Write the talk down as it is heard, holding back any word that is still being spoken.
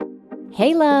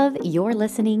Hey, love, you're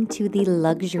listening to the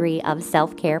Luxury of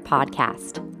Self-Care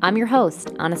podcast. I'm your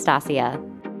host, Anastasia.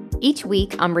 Each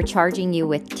week, I'm recharging you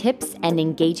with tips and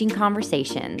engaging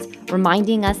conversations,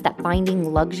 reminding us that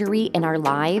finding luxury in our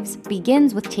lives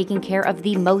begins with taking care of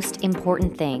the most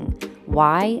important thing,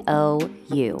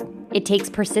 Y-O-U. It takes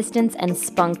persistence and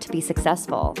spunk to be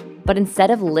successful. But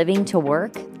instead of living to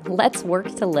work, let's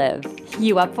work to live.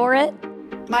 You up for it?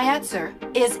 My answer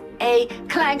is a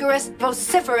clangorous,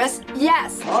 vociferous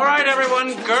yes. All right,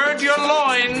 everyone, gird your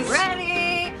loins.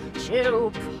 Ready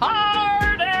to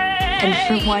party.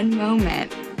 And for one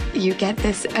moment, you get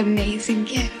this amazing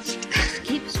gift.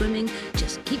 Keep swimming,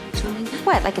 just keep swimming.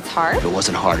 What, like it's hard? If it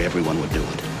wasn't hard, everyone would do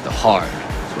it. The hard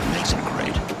is what makes it great.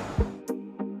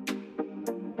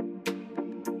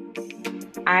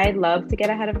 I love to get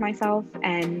ahead of myself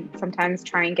and sometimes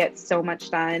try and get so much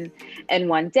done in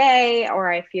one day, or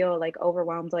I feel like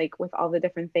overwhelmed, like with all the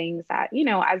different things that, you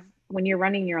know, as when you're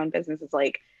running your own business, it's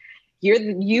like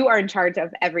you are in charge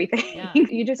of everything. Yeah.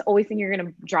 You just always think you're going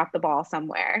to drop the ball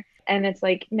somewhere. And it's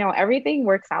like, no, everything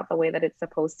works out the way that it's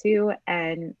supposed to.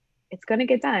 And it's going to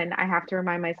get done. I have to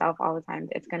remind myself all the time,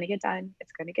 it's going to get done.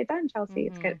 It's going to get done, Chelsea. Mm-hmm.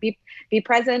 It's going to be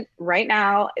present right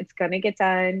now. It's going to get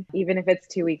done. Even if it's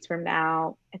 2 weeks from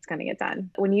now, it's going to get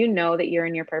done. When you know that you're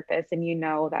in your purpose and you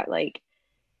know that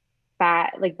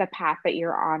the path that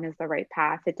you're on is the right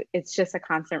path, it's just a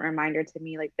constant reminder to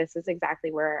me, like, this is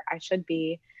exactly where I should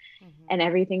be. Mm-hmm. And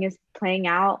everything is playing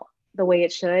out the way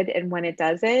it should. And when it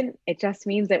doesn't, it just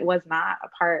means it was not a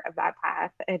part of that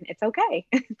path, and it's okay.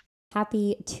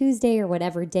 Happy Tuesday or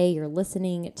whatever day you're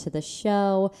listening to the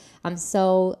show. I'm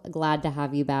so glad to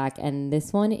have you back. And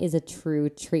this one is a true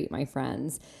treat, my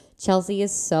friends. Chelsea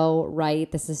is so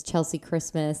right. This is Chelsea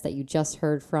Christmas that you just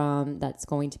heard from that's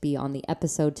going to be on the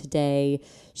episode today.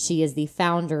 She is the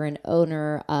founder and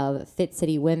owner of Fit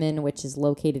City Women, which is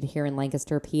located here in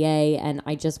Lancaster, PA. And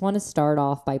I just want to start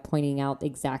off by pointing out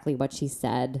exactly what she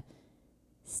said.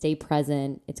 Stay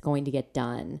present. It's going to get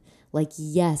done. Like,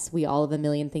 yes, we all have a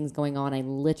million things going on. I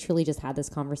literally just had this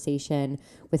conversation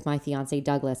with my fiance,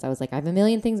 Douglas. I was like, I have a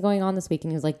million things going on this week.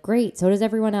 And he was like, great. So does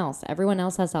everyone else. Everyone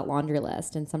else has that laundry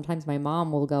list. And sometimes my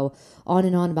mom will go on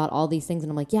and on about all these things. And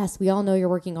I'm like, yes, we all know you're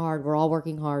working hard. We're all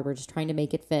working hard. We're just trying to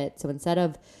make it fit. So instead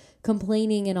of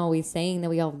complaining and always saying that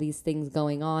we all have these things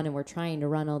going on and we're trying to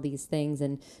run all these things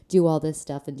and do all this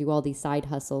stuff and do all these side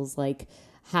hustles, like,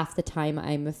 half the time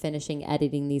I'm finishing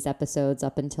editing these episodes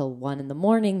up until 1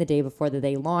 a.m, the day before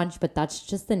they launch, but that's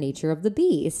just the nature of the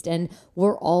beast. And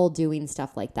we're all doing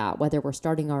stuff like that, whether we're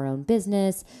starting our own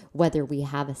business, whether we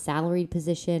have a salaried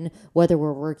position, whether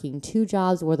we're working 2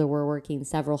 jobs, whether we're working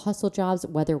several hustle jobs,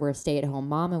 whether we're a stay-at-home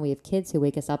mom and we have kids who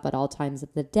wake us up at all times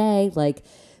of the day. Like,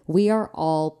 we are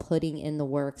all putting in the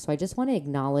work. So I just want to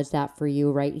acknowledge that for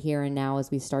you right here and now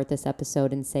as we start this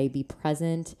episode and say, be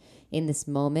present in this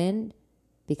moment,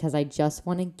 because I just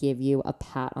want to give you a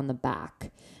pat on the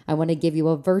back. I want to give you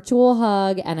a virtual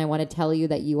hug, and I want to tell you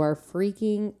that you are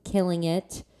freaking killing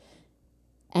it,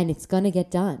 and it's going to get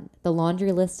done. The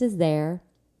laundry list is there.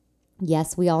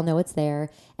 Yes, we all know it's there,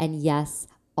 and yes,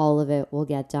 all of it will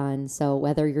get done. So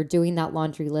whether you're doing that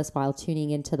laundry list while tuning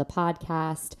into the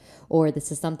podcast, or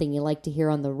this is something you like to hear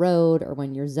on the road, or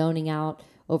when you're zoning out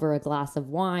over a glass of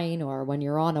wine, or when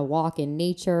you're on a walk in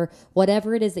nature,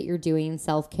 whatever it is that you're doing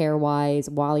self-care wise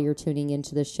while you're tuning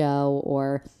into the show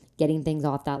or getting things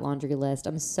off that laundry list,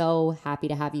 I'm so happy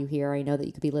to have you here. I know that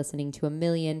you could be listening to a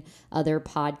million other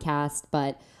podcasts,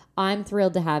 but I'm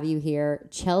thrilled to have you here.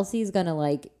 Chelsea's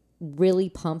gonna really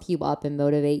pump you up and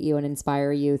motivate you and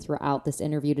inspire you throughout this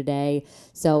interview today.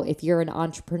 So if you're an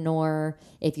entrepreneur,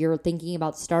 if you're thinking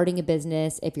about starting a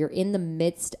business, if you're in the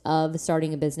midst of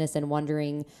starting a business and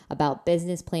wondering about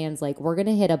business plans, we're going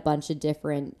to hit a bunch of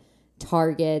different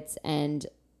targets and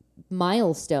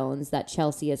milestones that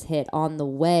Chelsea has hit on the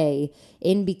way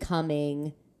in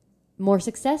becoming more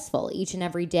successful each and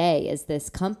every day as this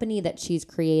company that she's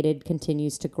created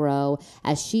continues to grow,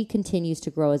 as she continues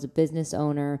to grow as a business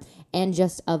owner, and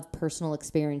just of personal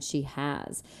experience she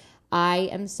has. I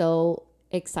am so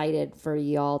excited for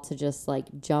y'all to just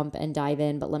jump and dive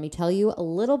in, but let me tell you a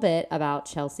little bit about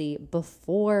Chelsea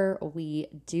before we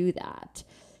do that.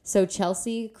 So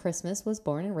Chelsea Christmas was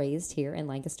born and raised here in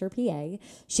Lancaster, PA.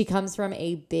 She comes from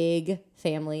a big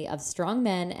family of strong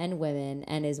men and women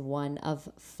and is one of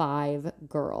 5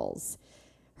 girls.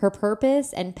 Her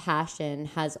purpose and passion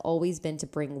has always been to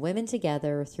bring women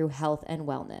together through health and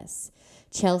wellness.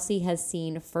 Chelsea has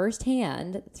seen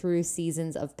firsthand through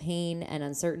seasons of pain and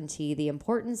uncertainty the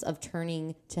importance of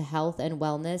turning to health and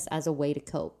wellness as a way to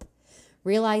cope.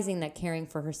 Realizing that caring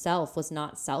for herself was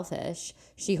not selfish,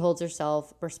 she holds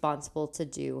herself responsible to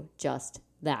do just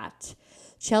that.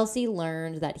 Chelsea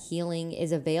learned that healing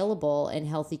is available in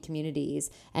healthy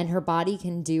communities and her body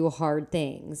can do hard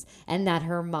things, and that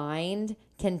her mind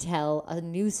can tell a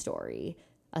new story,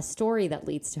 a story that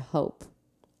leads to hope.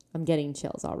 I'm getting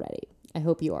chills already. I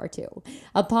hope you are too.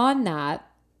 Upon that,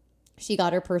 she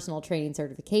got her personal training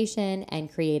certification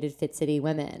and created Fit City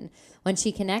Women. When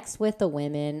she connects with the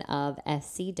women of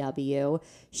SCW,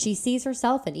 she sees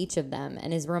herself in each of them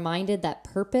and is reminded that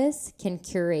purpose can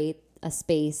curate a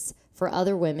space for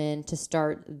other women to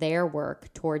start their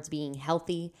work towards being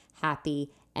healthy,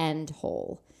 happy, and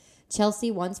whole.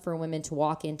 Chelsea wants for women to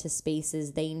walk into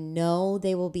spaces they know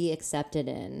they will be accepted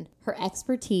in. Her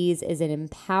expertise is in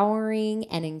empowering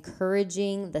and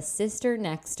encouraging the sister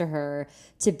next to her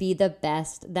to be the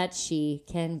best that she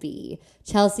can be.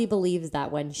 Chelsea believes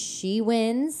that when she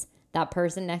wins, that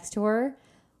person next to her,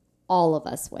 all of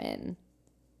us win.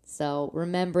 So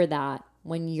remember that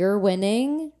when you're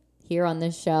winning here on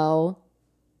this show,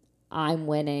 I'm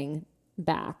winning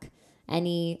back.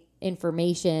 Any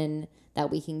information that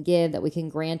we can give, that we can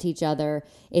grant each other,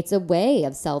 it's a way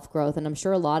of self-growth. And I'm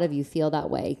sure a lot of you feel that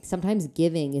way. Sometimes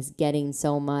giving is getting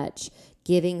so much,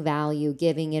 giving value,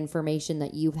 giving information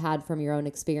that you've had from your own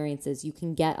experiences. You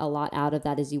can get a lot out of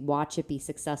that as you watch it be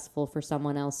successful for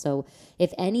someone else. So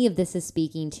if any of this is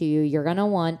speaking to you, you're going to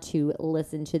want to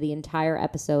listen to the entire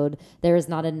episode. There is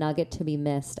not a nugget to be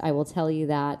missed. I will tell you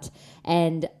that.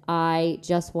 And I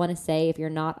just want to say, if you're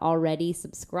not already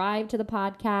subscribed to the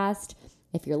podcast,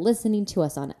 if you're listening to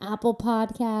us on Apple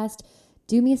Podcast,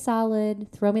 do me a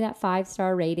solid, throw me that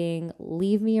 5-star rating,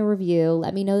 leave me a review,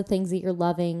 let me know the things that you're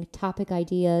loving, topic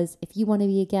ideas, if you want to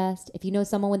be a guest, if you know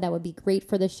someone that would be great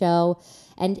for the show,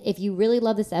 and if you really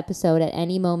love this episode at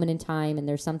any moment in time and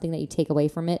there's something that you take away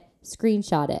from it,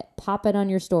 screenshot it, pop it on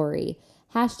your story,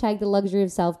 hashtag the luxury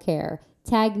of self-care.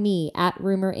 Tag me at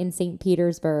Rumor in St.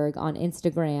 Petersburg on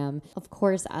Instagram. Of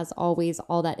course, as always,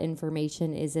 all that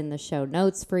information is in the show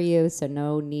notes for you, so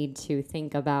no need to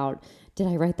think about, did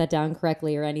I write that down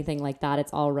correctly or anything like that.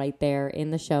 It's all right there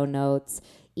in the show notes.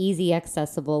 Easy,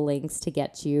 accessible links to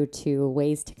get you to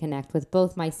ways to connect with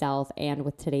both myself and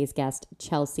with today's guest,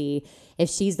 Chelsea. If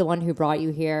she's the one who brought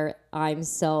you here, I'm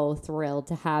so thrilled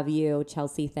to have you.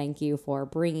 Chelsea, thank you for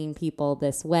bringing people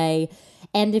this way.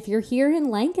 And if you're here in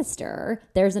Lancaster,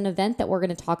 there's an event that we're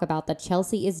going to talk about that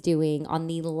Chelsea is doing on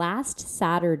the last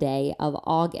Saturday of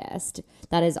August.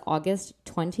 That is August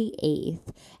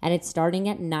 28th. And it's starting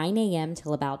at 9 a.m.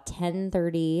 till about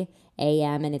 10:30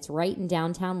 a.m. and it's right in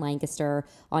downtown Lancaster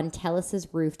on Tellus's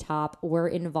rooftop. We're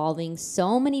involving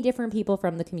so many different people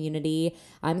from the community.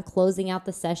 I'm closing out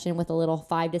the session with a little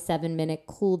 5 to 7 minute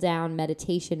cool down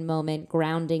meditation moment,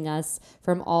 grounding us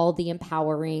from all the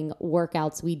empowering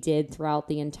workouts we did throughout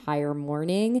the entire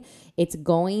morning. It's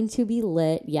going to be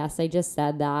lit. Yes, I just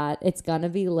said that. It's going to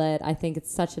be lit. I think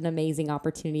it's such an amazing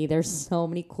opportunity. There's so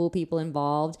many cool people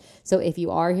involved. So if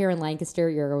you are here in Lancaster,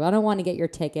 you're going to want to get your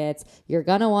tickets. You're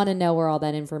going to want to know where all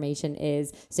that information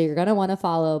is. So you're going to want to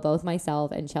follow both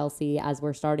myself and Chelsea as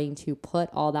we're starting to put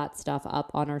all that stuff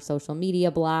up on our social media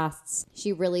blasts.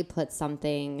 She really put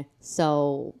something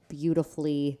so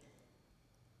beautifully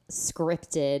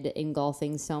scripted,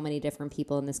 engulfing so many different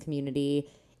people in this community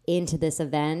into this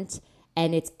event.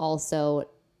 And it's also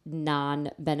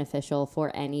non-beneficial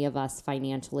for any of us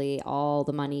financially. All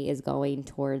the money is going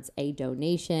towards a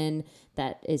donation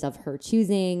that is of her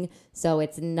choosing. So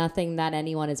it's nothing that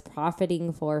anyone is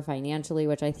profiting for financially,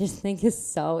 which I just think is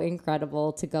so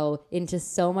incredible to go into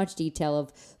so much detail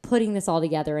of putting this all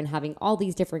together and having all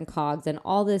these different cogs and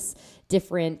all this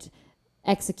different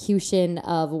execution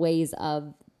of ways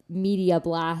of media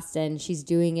blast. And she's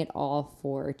doing it all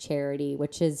for charity,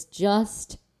 which is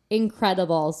just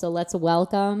incredible. So let's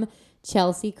welcome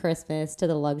Chelsea Christmas to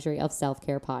the Luxury of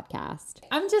Self-Care podcast.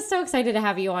 I'm just so excited to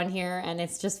have you on here, and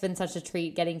it's just been such a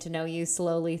treat getting to know you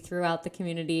slowly throughout the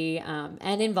community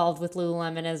and involved with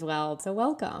Lululemon as well. So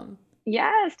welcome.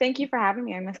 Yes, thank you for having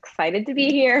me. I'm excited to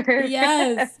be here.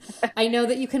 Yes. I know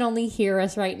that you can only hear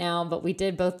us right now, but we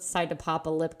did both decide to pop a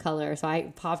lip color. So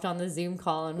I popped on the Zoom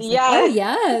call and was like, oh,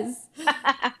 yes.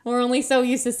 We're only so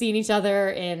used to seeing each other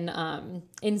in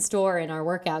store in our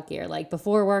workout gear, like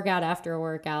before workout, after a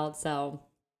workout. So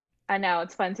I know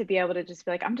it's fun to be able to just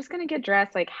be like, I'm just going to get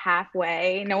dressed like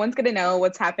halfway. No one's going to know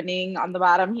what's happening on the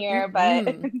bottom here,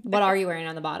 but what are you wearing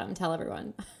on the bottom? Tell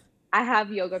everyone. I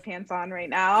have yoga pants on right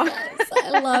now. Yes,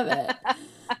 I love it.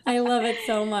 I love it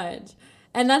so much.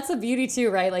 And that's the beauty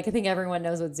too, right? Like I think everyone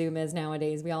knows what Zoom is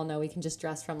nowadays. We all know we can just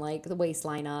dress from like the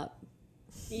waistline up.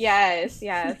 Yes,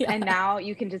 yes. Yeah. And now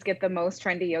you can just get the most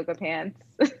trendy yoga pants.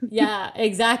 Yeah,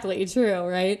 exactly. True,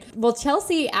 right? Well,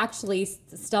 Chelsea actually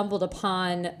stumbled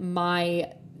upon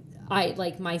my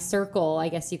circle, I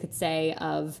guess you could say,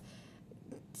 of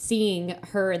seeing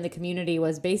her in the community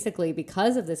was basically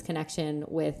because of this connection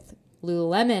with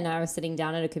Lululemon. I was sitting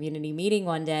down at a community meeting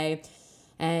one day,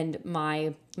 and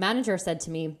my manager said to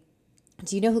me,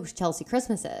 "Do you know who Chelsea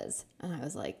Christmas is?" And I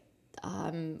was like,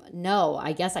 no,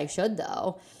 I guess I should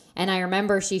though. And I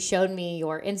remember she showed me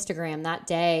your Instagram that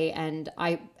day, and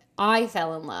I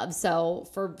fell in love. So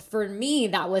for me,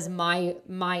 that was my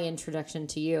introduction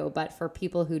to you. But for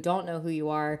people who don't know who you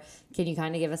are, can you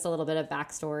kind of give us a little bit of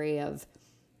backstory of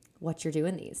what you're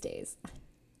doing these days?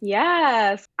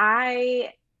 Yes,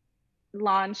 I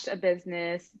launched a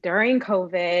business during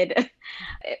COVID.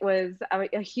 It was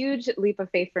a huge leap of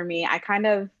faith for me. I kind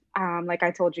of, like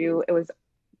I told you, it was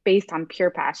based on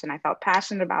pure passion. I felt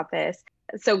passionate about this.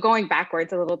 So going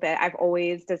backwards a little bit, I've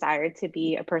always desired to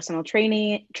be a personal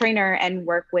trainer and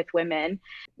work with women.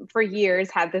 For years,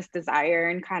 had this desire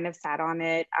and kind of sat on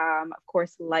it. Of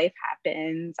course, life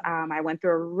happens. I went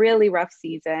through a really rough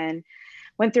season,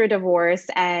 went through a divorce,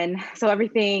 and so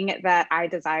everything that I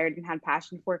desired and had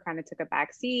passion for kind of took a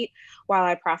back seat while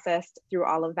I processed through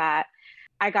all of that.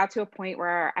 I got to a point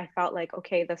where I felt like,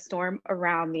 okay, the storm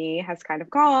around me has kind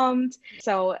of calmed.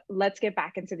 So let's get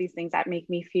back into these things that make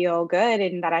me feel good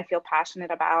and that I feel passionate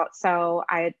about. So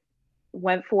I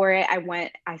went for it.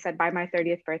 I said, by my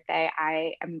 30th birthday,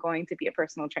 I am going to be a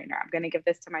personal trainer. I'm going to give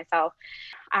this to myself.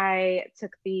 I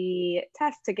took the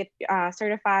test to get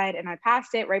certified, and I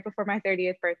passed it right before my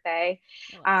 30th birthday.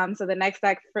 So the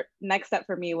next step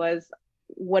for me was,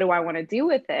 what do I want to do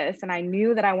with this? And I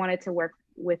knew that I wanted to work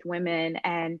with women.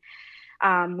 And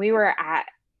we were at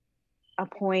a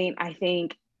point, I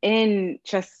think, in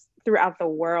just throughout the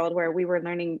world where we were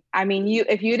learning. I mean,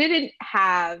 if you didn't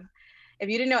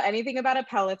know anything about a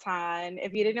Peloton,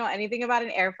 if you didn't know anything about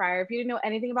an air fryer, if you didn't know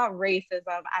anything about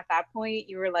racism at that point,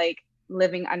 you were like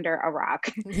living under a rock.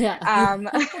 Yeah.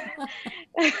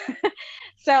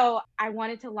 So I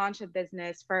wanted to launch a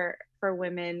business for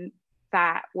women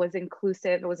that was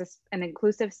inclusive. It was an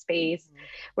inclusive space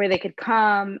where they could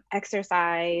come,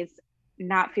 exercise,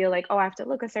 not feel like, oh, I have to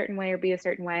look a certain way or be a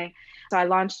certain way. So I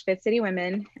launched Fit City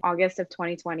Women August of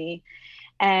 2020,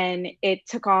 and it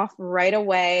took off right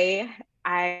away.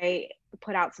 I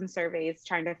put out some surveys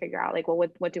trying to figure out, like, well,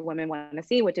 what do women want to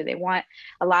see? What do they want?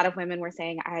 A lot of women were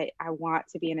saying, I want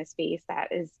to be in a space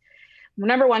that is,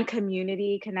 number one,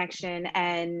 community connection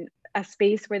and a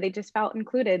space where they just felt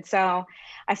included. So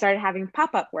I started having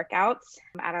pop-up workouts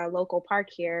at a local park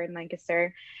here in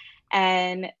Lancaster,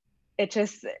 and it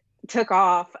just took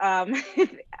off.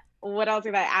 What else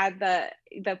did I add?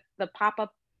 The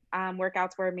pop-up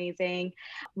workouts were amazing.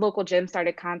 Local gyms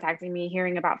started contacting me,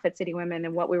 hearing about Fit City Women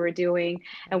and what we were doing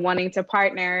and wanting to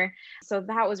partner. So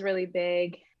that was really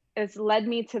big. It's led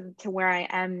me to where I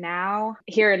am now.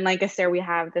 Here in Lancaster, we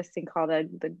have this thing called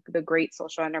the Great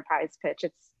Social Enterprise Pitch.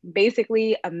 It's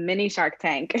basically a mini Shark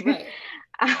Tank. Right.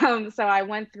 So I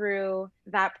went through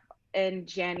that in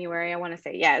January. I want to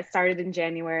say, yeah, it started in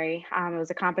January. It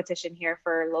was a competition here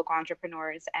for local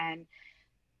entrepreneurs, and it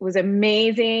was an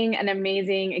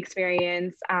amazing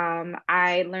experience.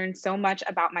 I learned so much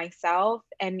about myself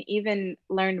and even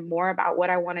learned more about what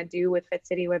I want to do with Fit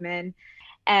City Women,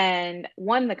 and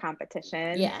won the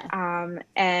competition. Yeah.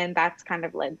 And that's kind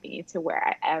of led me to where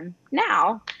I am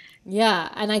now. Yeah,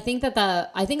 and I think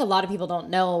I think a lot of people don't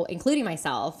know, including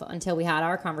myself, until we had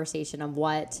our conversation of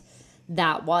what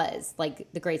that was,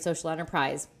 like the Great Social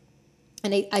Enterprise.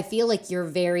 And I feel like you're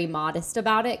very modest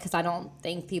about it, because I don't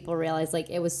think people realize,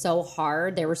 like, it was so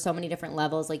hard. There were so many different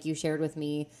levels, like you shared with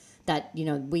me, that, you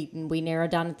know, we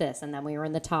narrowed down at this, and then we were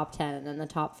in the top 10 and then the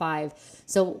top 5.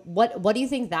 So what do you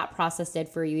think that process did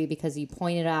for you? Because you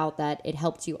pointed out that it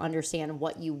helped you understand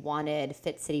what you wanted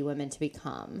Fit City Women to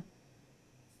become.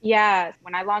 Yeah,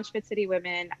 when I launched Fit City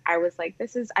Women, I was like,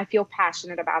 I feel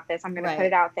passionate about this. I'm going to put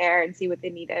it out there and see what the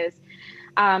need is.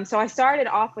 So I started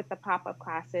off with the pop-up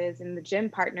classes and the gym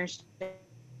partnership.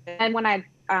 And when I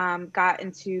got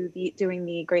into doing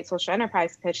the Great Social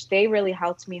Enterprise Pitch, they really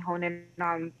helped me hone in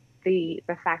on the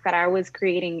fact that I was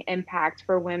creating impact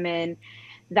for women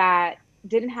that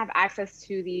didn't have access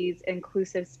to these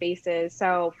inclusive spaces.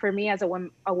 So for me, as a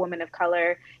woman of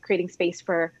color, creating space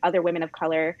for other women of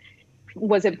color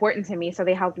was important to me. So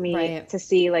they helped me to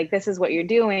see, like, this is what you're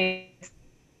doing.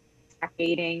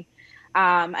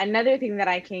 Another thing that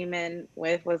I came in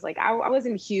with was, like, I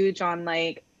wasn't huge on,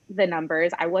 like, the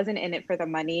numbers. I wasn't in it for the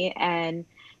money. And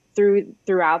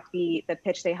throughout the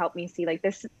pitch, they helped me see like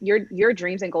this, your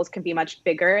dreams and goals can be much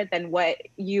bigger than what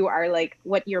you are, like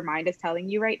what your mind is telling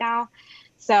you right now.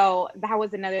 So that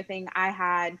was another thing. I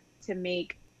had to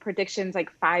make predictions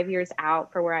like 5 years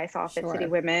out for where I saw Fit City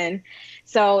Women.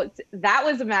 So that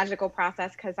was a magical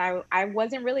process because I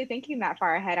wasn't really thinking that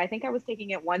far ahead. I think I was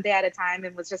taking it one day at a time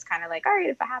and was just kind of like, all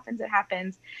right, if it happens, it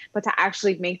happens. But to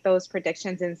actually make those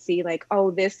predictions and see like,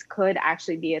 oh, this could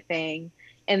actually be a thing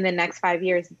in the next 5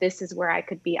 years. This is where I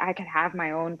could be. I could have my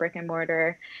own brick and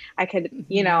mortar. I could,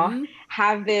 you know,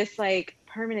 have this like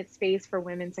permanent space for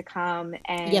women to come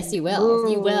and yes, you will.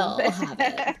 move. You will have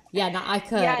it. Yeah, no, I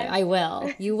could. Yes. I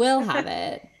will. You will have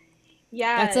it.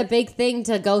 Yeah. That's a big thing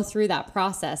to go through that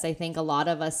process. I think a lot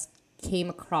of us came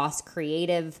across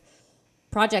creative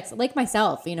projects like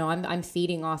myself. You know, I'm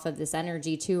feeding off of this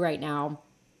energy too right now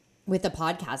with the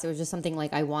podcast. It was just something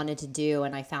like I wanted to do,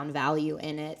 and I found value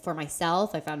in it for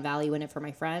myself. I found value in it for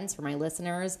my friends, for my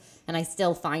listeners, and I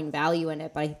still find value in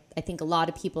it. But I think a lot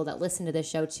of people that listen to this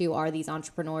show too are these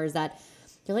entrepreneurs that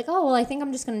you're like, oh, well, I think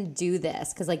I'm just going to do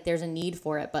this because like there's a need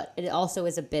for it, but it also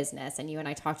is a business. And you and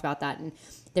I talked about that. And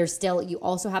there's still, you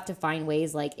also have to find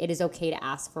ways, like it is okay to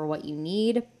ask for what you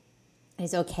need.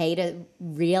 It's okay to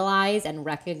realize and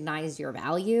recognize your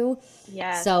value.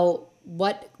 Yeah. So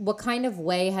what kind of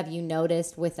way have you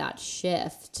noticed with that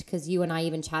shift? Because you and I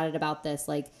even chatted about this,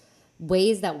 like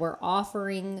ways that we're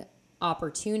offering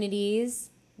opportunities,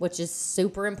 which is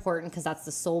super important because that's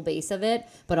the soul base of it,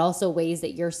 but also ways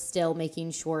that you're still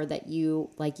making sure that you,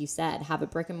 like you said, have a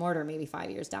brick and mortar maybe 5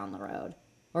 years down the road.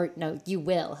 Or no, you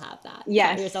will have that.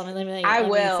 Yes, I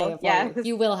will. Yes.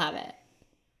 You will have it.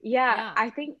 Yeah,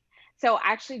 I think so.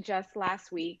 Actually, just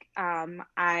last week,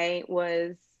 I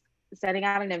was sending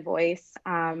out an invoice,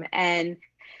 and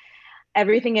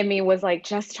everything in me was like,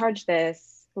 just charge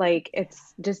this. Like,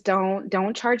 it's just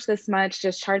don't charge this much.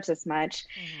 Just charge this much.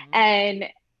 Mm-hmm. And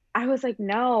I was like,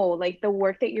 no, like the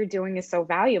work that you're doing is so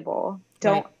valuable.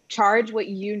 Don't charge what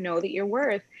you know that you're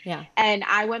worth. Yeah. And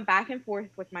I went back and forth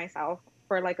with myself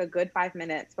for like a good 5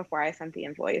 minutes before I sent the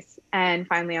invoice. And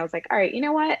finally I was like, all right, you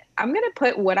know what? I'm going to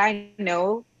put what I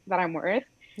know that I'm worth.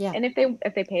 Yeah. And if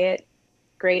they pay it,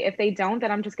 great. If they don't, then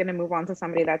I'm just going to move on to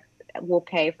somebody that will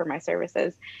pay for my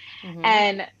services. Mm-hmm.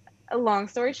 And a long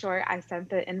story short, I sent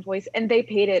the invoice and they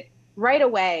paid it right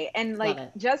away. And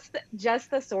like just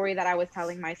the story that I was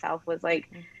telling myself was like,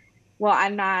 well,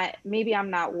 maybe I'm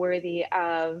not worthy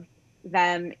of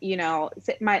them, you know,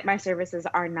 my services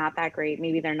are not that great.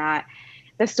 Maybe they're not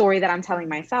the story that I'm telling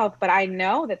myself, but I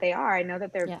know that they are. I know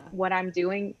that they're what I'm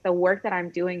doing, the work that I'm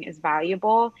doing is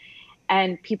valuable,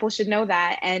 and people should know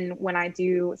that. And when I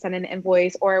do send an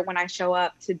invoice or when I show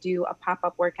up to do a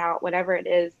pop-up workout, whatever it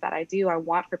is that I do, I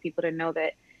want for people to know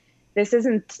that this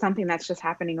isn't something that's just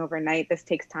happening overnight. This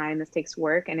takes time, this takes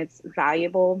work, and it's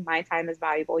valuable. My time is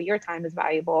valuable. Your time is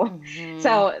valuable. Mm-hmm.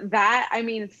 So that, I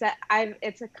mean,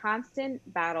 it's a constant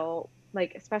battle,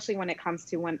 like, especially when it comes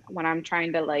to when I'm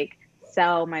trying to like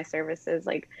sell my services,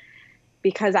 like,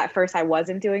 because at first I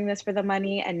wasn't doing this for the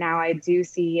money. And now I do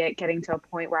see it getting to a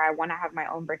point where I want to have my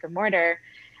own brick and mortar.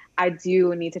 I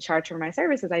do need to charge for my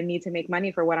services. I need to make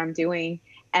money for what I'm doing.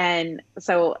 And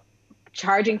so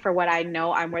charging for what I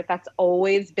know I'm worth, that's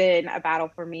always been a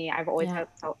battle for me. I've always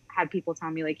had people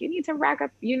tell me like, you need to rack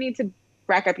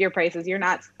up your prices. You're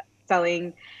not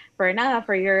selling for enough,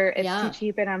 or it's too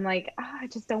cheap. And I'm like, I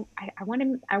just don't, I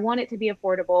want it to be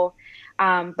affordable.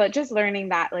 But just learning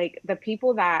that like the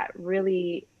people that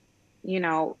really, you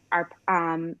know, are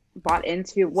bought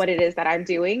into what it is that I'm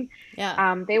doing,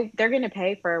 they're going to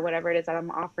pay for whatever it is that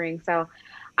I'm offering. So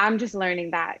I'm just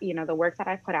learning that, you know, the work that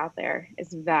I put out there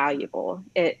is valuable.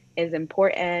 It is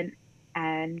important,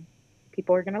 and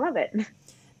people are going to love it.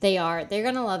 They're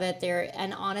going to love it.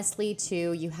 And honestly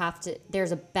too,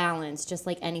 there's a balance, just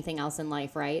like anything else in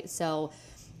life, right? So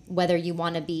whether you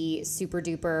want to be super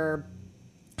duper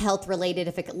health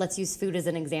related, let's use food as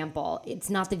an example,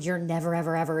 it's not that you're never,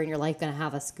 ever, ever in your life going to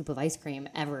have a scoop of ice cream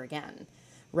ever again.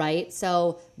 Right.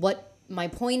 So what my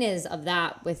point is of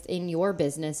that within your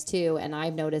business too, and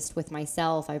I've noticed with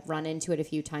myself, I've run into it a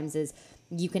few times, is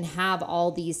you can have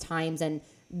all these times and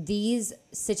these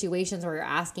situations where you're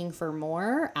asking for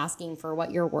more, asking for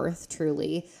what you're worth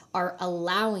truly, are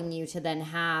allowing you to then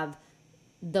have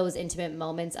those intimate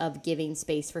moments of giving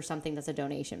space for something that's a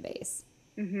donation base.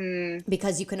 Mm-hmm.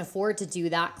 Because you can afford to do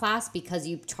that class because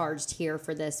you've charged here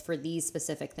for these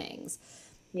specific things.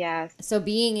 Yes. So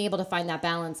being able to find that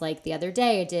balance, like the other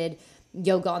day I did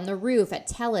yoga on the roof at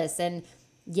Telus, and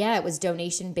it was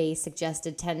donation based,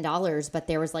 suggested $10, but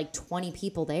there was like 20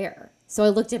 people there. So I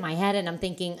looked in my head and I'm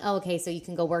thinking, oh, okay, so you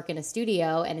can go work in a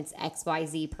studio and it's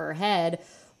XYZ per head,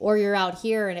 Or you're out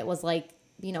here and it was like,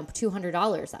 you know,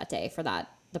 $200 that day for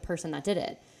the person that did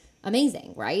it.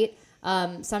 Amazing, right?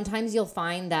 Sometimes you'll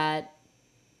find that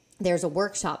there's a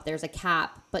workshop, there's a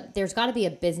cap, but there's got to be a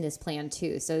business plan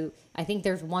too. So I think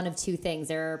there's one of two things.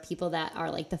 There are people that are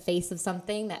like the face of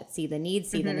something, that see the need,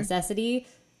 see the necessity.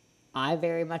 I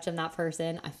very much am that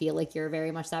person. I feel like you're very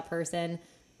much that person.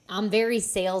 I'm very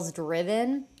sales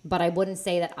driven, but I wouldn't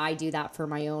say that I do that for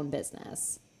my own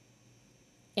business.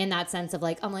 In that sense of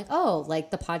like, I'm like, oh, like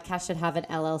the podcast should have an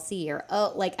LLC, or,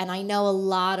 oh, like, and I know a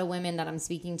lot of women that I'm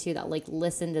speaking to that like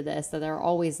listen to this, that are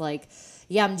always like,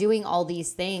 yeah, I'm doing all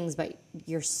these things, but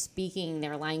you're speaking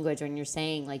their language when you're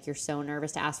saying like, you're so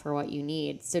nervous to ask for what you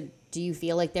need. So do you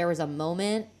feel like there was a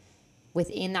moment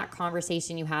within that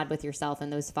conversation you had with yourself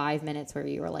in those 5 minutes where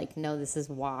you were like, no, this is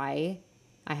why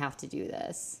I have to do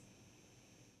this?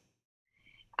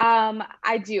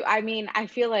 I do. I mean, I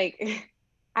feel like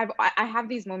I have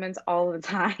these moments all the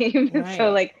time. Right.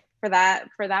 So like for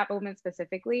that moment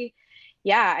specifically,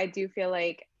 yeah, I do feel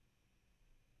like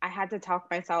I had to talk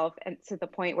myself and to the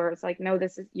point where it's like, no,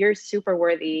 you're super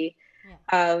worthy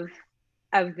of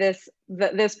this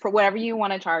whatever you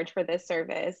want to charge for this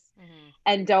service.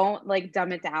 And don't like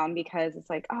dumb it down because it's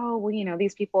like, oh, well, you know,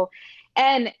 these people,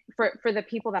 and for the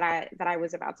people that I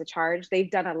was about to charge,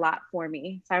 they've done a lot for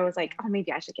me. So I was like, oh,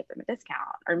 maybe I should give them a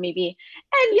discount, or maybe,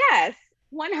 and yes,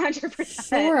 100%.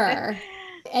 Sure.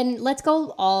 And let's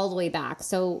go all the way back.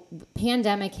 So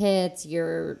pandemic hits,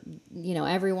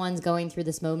 everyone's going through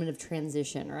this moment of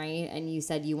transition, right? And you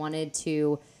said you wanted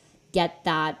to get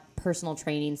that personal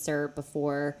training cert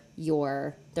before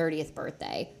your 30th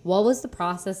birthday. What was the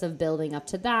process of building up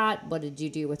to that? What did you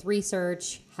do with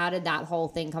research? How did that whole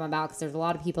thing come about? Because there's a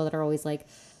lot of people that are always like,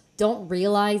 don't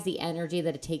realize the energy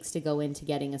that it takes to go into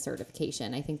getting a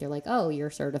certification. I think they're like, oh,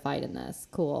 you're certified in this.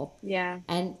 Cool. Yeah.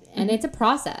 And it's a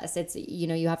process. It's,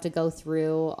 you have to go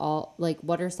through all, like,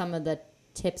 what are some of the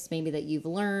tips maybe that you've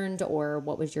learned, or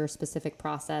what was your specific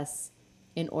process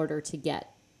in order to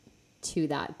get to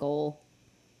that goal?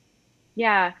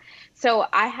 Yeah. So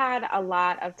I had a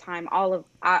lot of time,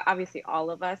 obviously all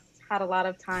of us had a lot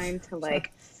of time to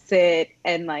like sit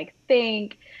and like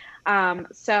think.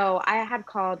 So I had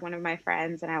called one of my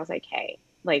friends and I was like, hey,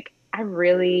 like, I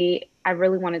really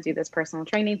want to do this personal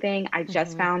training thing. I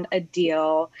just found a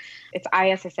deal. It's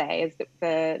ISSA is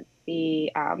the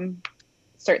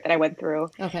cert that I went through.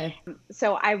 Okay.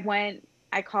 So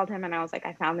I called him and I was like,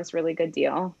 I found this really good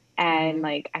deal. And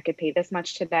like, I could pay this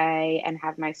much today and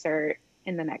have my cert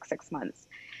in the next 6 months.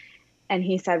 And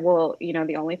he said, well,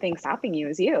 the only thing stopping you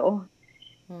is you.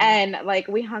 And like,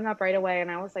 we hung up right away and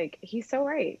I was like, he's so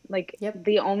right. Like,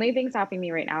 The only thing stopping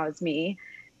me right now is me.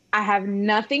 I have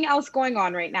nothing else going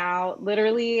on right now.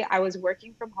 Literally, I was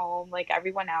working from home like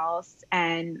everyone else.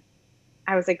 And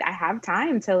I was like, I have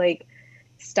time to like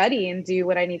study and do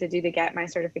what I need to do to get my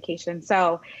certification.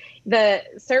 So the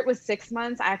cert was 6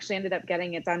 months. I actually ended up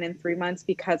getting it done in 3 months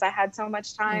because I had so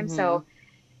much time. So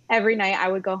every night I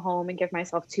would go home and give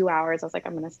myself 2 hours. I was like,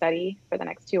 I'm going to study for the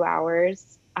next 2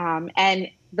 hours. And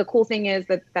the cool thing is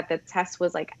that the test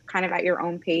was like kind of at your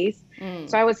own pace.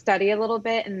 So I would study a little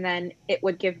bit and then it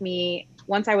would give me,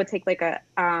 once I would take like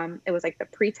it was like the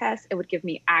pre-test, it would give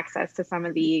me access to some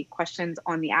of the questions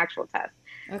on the actual test.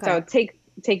 Okay. So I would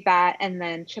take that and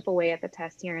then chip away at the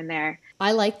test here and there.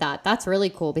 I like that. That's really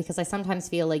cool because I sometimes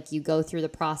feel like you go through the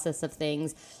process of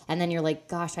things and then you're like,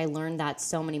 gosh, I learned that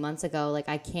so many months ago. Like,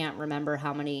 I can't remember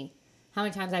how many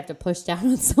times I have to push down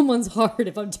on someone's heart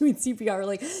if I'm doing CPR.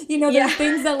 Like, there's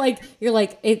things that like, you're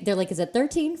like, they're like, is it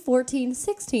 13, 14,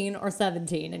 16 or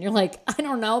 17? And you're like, I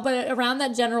don't know, but around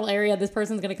that general area, this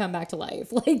person's going to come back to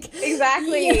life. Like,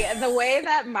 exactly. Yeah. The way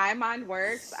that my mind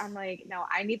works, I'm like, no,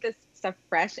 I need this stuff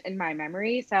fresh in my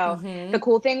memory. So the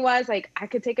cool thing was like, I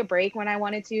could take a break when I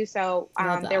wanted to. So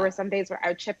there were some days where I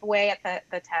would chip away at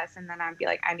the test and then I'd be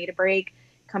like, I need a break,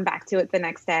 come back to it the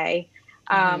next day.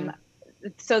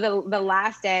 So the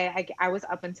last day I was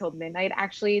up until midnight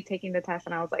actually taking the test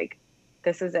and I was like,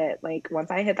 this is it. Like,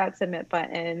 once I hit that submit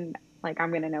button, like,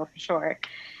 I'm going to know for sure.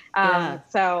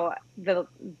 So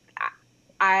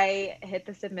I hit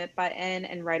the submit button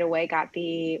and right away got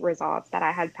the results that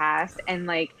I had passed. And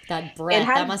like, that breath,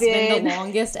 that must have been the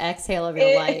longest exhale of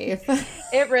your life.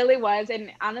 It really was.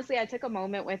 And honestly, I took a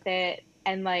moment with it.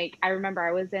 And like, I remember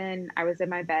I was in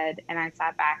my bed and I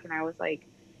sat back and I was like,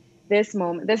 this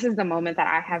is the moment that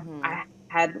I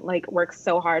had like worked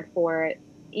so hard for,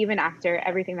 even after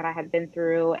everything that I had been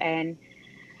through and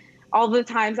all the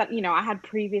times that, I had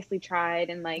previously tried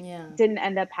and like didn't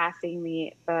end up passing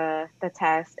the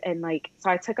test. And like, so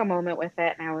I took a moment with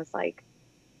it and I was like,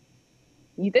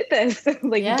 you did this.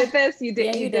 Like, you did this, you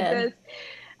did this.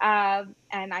 And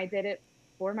I did it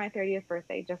for my 30th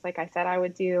birthday, just like I said I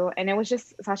would do. And it was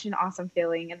just such an awesome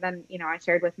feeling. And then, I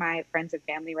shared with my friends and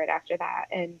family right after that.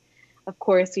 And of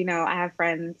course, I have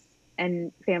friends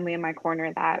and family in my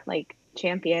corner that like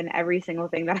champion every single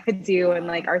thing that I do and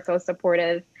like are so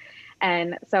supportive.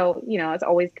 And so, it's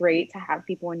always great to have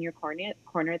people in your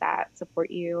corner that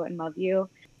support you and love you.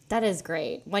 That is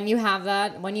great. When you have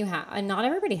that, and not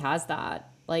everybody has that,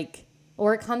 like,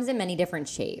 or it comes in many different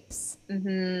shapes.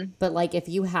 Mm-hmm. But like, if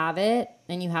you have it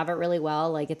and you have it really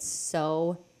well, like it's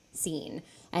so seen.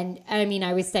 And I mean,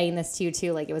 I was saying this to you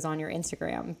too, like it was on your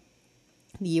Instagram,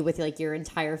 you with like your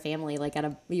entire family, like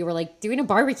you were like doing a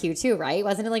barbecue too, right?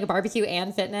 Wasn't it like a barbecue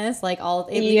and fitness? Like you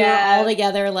were all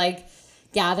together, like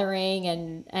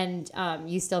gathering and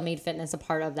you still made fitness a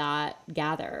part of that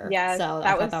gather. Yeah. So that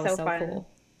I was thought that was so fun. cool.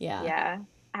 Yeah. Yeah.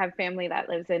 I have family that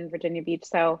lives in Virginia Beach.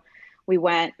 So we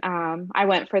went, I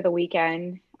went for the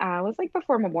weekend. It was like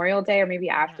before Memorial Day or maybe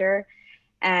after.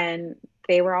 And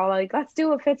they were all like, let's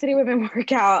do a Fit City Women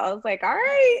workout. I was like, all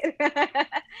right.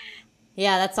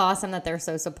 Yeah, that's awesome that they're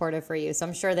so supportive for you. So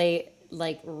I'm sure they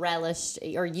like relished,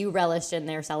 or you relished in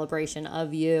their celebration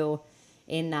of you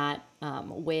in that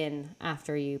win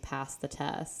after you passed the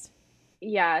test.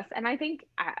 Yes. And I think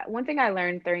one thing I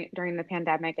learned during the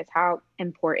pandemic is how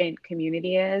important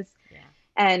community is. Yeah.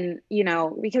 And,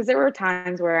 because there were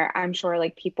times where I'm sure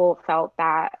like people felt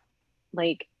that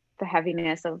like the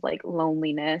heaviness of like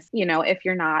loneliness, if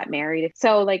you're not married.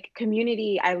 So like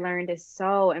community, I learned, is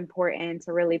so important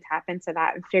to really tap into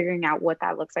that and figuring out what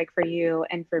that looks like for you.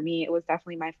 And for me, it was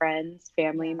definitely my friends,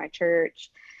 family, my church.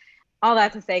 All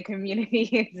that to say,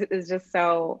 community is just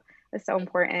so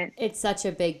important. It's such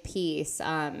a big piece.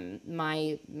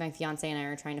 My fiance and I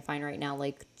are trying to find right now,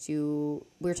 like we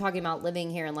were talking about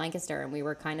living here in Lancaster, and we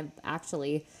were kind of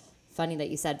actually, funny that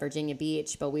you said Virginia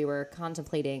Beach, but we were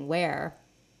contemplating where.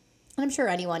 And I'm sure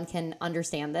anyone can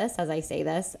understand this as I say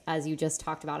this, as you just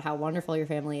talked about how wonderful your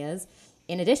family is.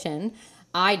 In addition,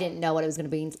 I didn't know what it was going to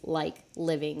be like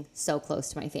living so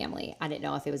close to my family. I didn't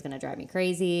know if it was going to drive me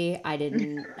crazy. I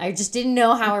just didn't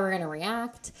know how we were going to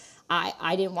react.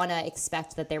 I didn't want to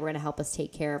expect that they were going to help us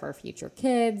take care of our future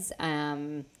kids.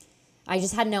 I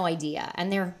just had no idea.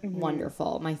 And they're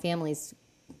wonderful. My family's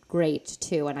great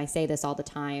too. And I say this all the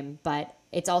time, but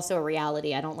it's also a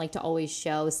reality. I don't like to always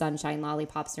show sunshine,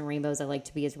 lollipops, and rainbows. I like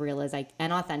to be as real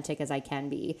and authentic as I can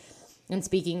be. And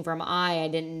speaking from I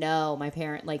didn't know my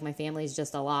family's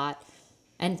just a lot.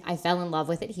 And I fell in love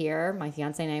with it here. My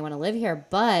fiance and I want to live here,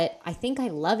 but I think I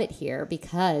love it here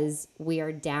because we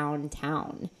are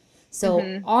downtown.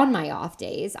 So on my off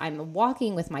days, I'm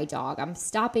walking with my dog. I'm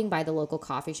stopping by the local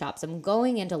coffee shops. I'm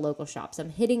going into local shops. I'm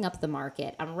hitting up the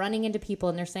market. I'm running into people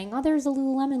and they're saying, oh, there's a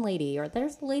Lululemon lady, or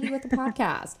there's the lady with the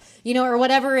podcast, or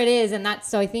whatever it is. And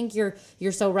so I think you're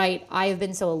so right. I have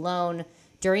been so alone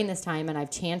during this time, and I've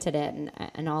chanted it,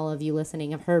 and all of you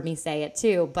listening have heard me say it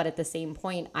too. But at the same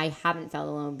point, I haven't felt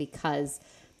alone because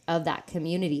of that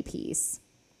community piece.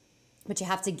 But you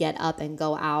have to get up and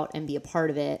go out and be a part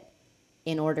of it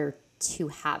in order to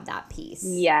have that piece.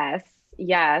 Yes.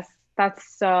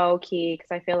 That's so key,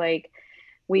 because I feel like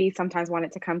we sometimes want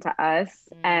it to come to us.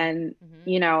 And,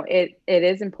 it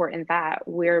is important that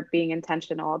we're being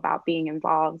intentional about being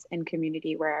involved in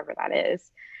community wherever that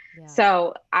is. Yeah.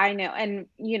 So I know, and,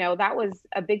 that was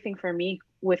a big thing for me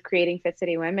with creating Fit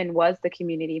City Women, was the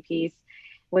community piece,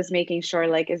 was making sure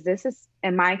like,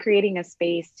 am I creating a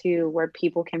space too where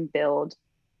people can build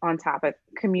on top of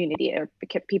community, or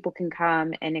people can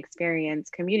come and experience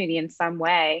community in some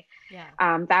way.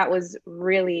 Yeah. That was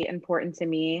really important to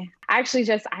me. I actually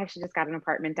just got an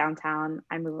apartment downtown.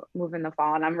 I move in the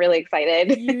fall, and I'm really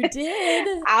excited. You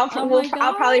did? I'll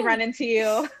probably run into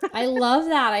you. I love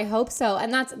that. I hope so.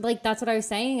 And that's what I was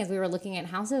saying as we were looking at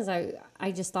houses.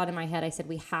 I just thought in my head, I said,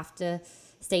 we have to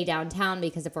stay downtown,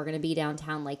 because if we're going to be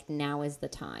downtown, like, now is the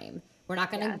time. We're not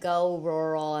going to go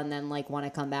rural and then like want to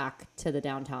come back to the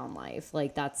downtown life.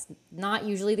 Like, that's not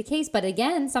usually the case. But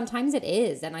again, sometimes it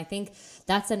is. And I think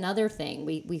that's another thing.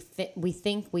 We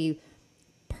think we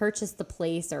purchase the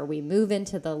place, or we move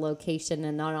into the location,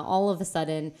 and then all of a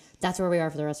sudden that's where we are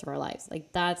for the rest of our lives.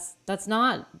 Like, that's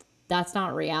not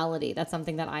reality. That's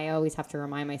something that I always have to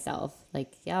remind myself.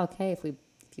 Like, yeah, okay, if you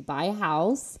buy a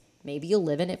house, maybe you'll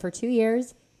live in it for 2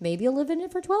 years. Maybe you'll live in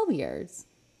it for 12 years.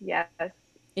 Yes.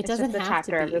 It doesn't have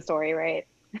chapter to be of the story, right?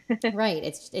 Right.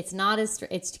 It's not as,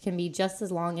 it can be just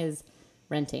as long as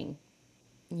renting.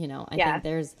 I think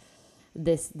there's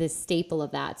this staple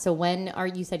of that. So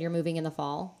you said you're moving in the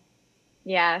fall?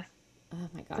 Yes. Oh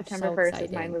my gosh. September so 1st exciting.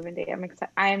 is my moving date.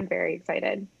 I am very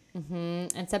excited.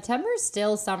 Mm-hmm. And September is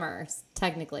still summer,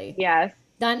 technically. Yes.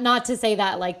 Not to say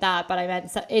that like that, but I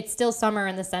meant it's still summer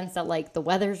in the sense that like the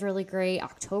weather's really great.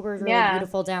 October's really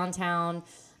beautiful downtown.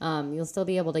 You'll still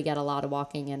be able to get a lot of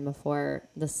walking in before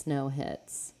the snow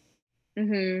hits.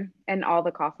 And all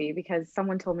the coffee, because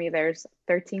someone told me there's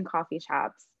 13 coffee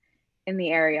shops in the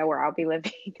area where I'll be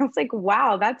living. I was like,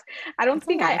 wow, I don't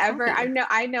think I ever,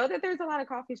 I know that there's a lot of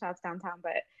coffee shops downtown,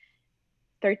 but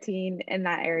 13 in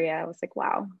that area. I was like,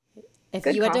 wow. If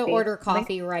you had to order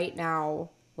coffee right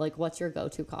now, like what's your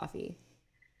go-to coffee?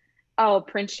 Oh,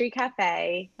 Prince Street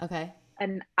Cafe. Okay.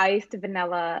 An iced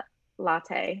vanilla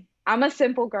latte. I'm a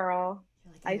simple girl.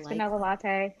 Iced vanilla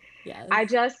latte. Yes. I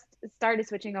just started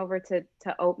switching over to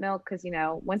oat milk because, you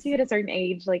know, once you hit a certain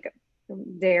age, like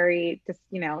dairy just,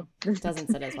 you know, doesn't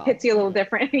sit as well. Hits you a little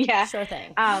different. Yeah. Sure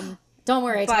thing. Don't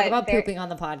worry. I talk about pooping on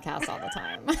the podcast all the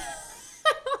time.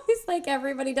 It's like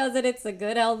everybody does it. It's a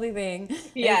good, healthy thing.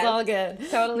 Yeah. It's all good.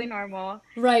 Totally normal.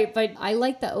 Right. But I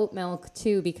like the oat milk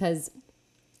too because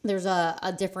there's a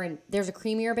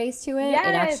creamier base to it. Yes.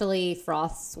 It actually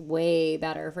froths way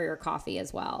better for your coffee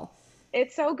as well.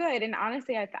 It's so good. And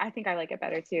honestly, I think I like it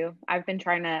better too. I've been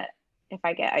trying to, if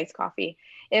I get iced coffee,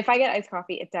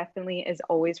 it definitely is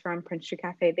always from Prince Street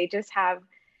Cafe. They just have,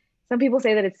 some people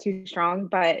say that it's too strong,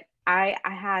 but I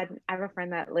have a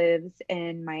friend that lives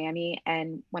in Miami,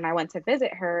 and when I went to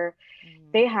visit her,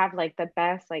 they have like the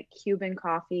best like Cuban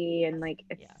coffee, and like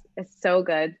it's so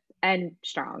good and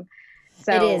strong.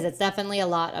 So it is. It's definitely a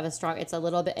lot of a strong. It's a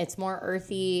little bit. It's more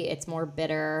earthy. It's more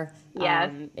bitter.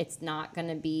 Yes. It's not going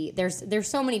to be. There's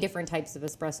so many different types of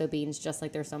espresso beans, just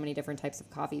like there's so many different types of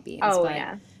coffee beans. Oh but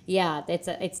yeah.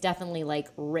 It's definitely like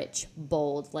rich,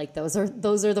 bold. Like those are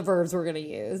the verbs we're going to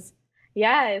use.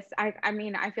 Yes. I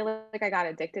mean, I feel like I got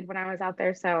addicted when I was out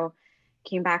there. So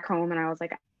came back home and I was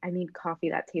like, I need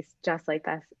coffee that tastes just like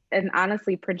this. And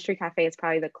honestly, Prince Street Cafe is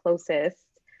probably the closest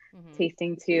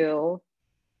tasting to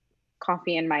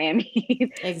coffee in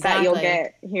Miami that you'll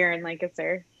get here in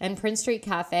Lancaster. And Prince Street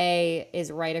Cafe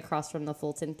is right across from the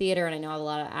Fulton Theater, and I know a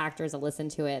lot of actors that listen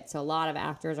to it. So a lot of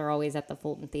actors are always at the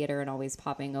Fulton Theater and always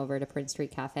popping over to Prince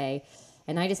Street Cafe.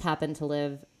 And I just happen to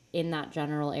live in that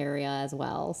general area as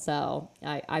well. So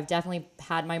I've definitely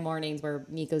had my mornings where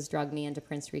Miko's drugged me into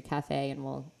Prince Street Cafe and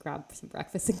we'll grab some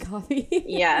breakfast and coffee.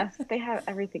 Yes, they have,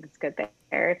 everything's good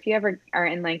there. If you ever are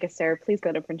in Lancaster, please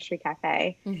go to Prince Street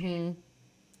Cafe. Mm-hmm.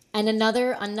 And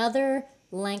another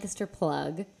Lancaster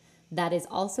plug that is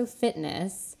also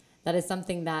fitness, that is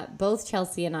something that both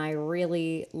Chelsea and I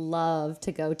really love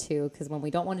to go to, because when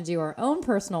we don't want to do our own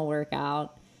personal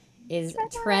workout, is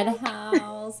Tread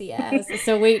House. Yes.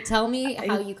 So wait, tell me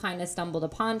how you kind of stumbled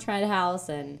upon Tread House.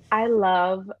 And I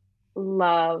love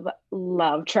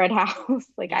Tread House.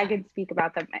 Like I could speak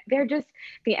about them. They're just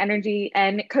the energy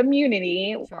and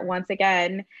community. Sure. Once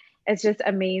again, it's just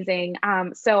amazing.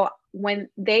 So when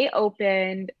they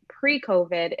opened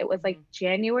pre-COVID, it was like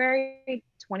January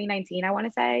 2019, I want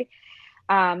to say.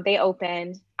 They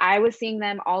opened. I was seeing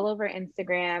them all over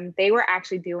Instagram. They were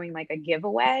actually doing like a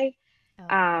giveaway.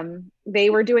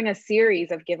 They were doing a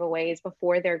series of giveaways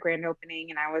before their grand opening,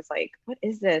 and I was like, what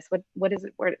is this? What is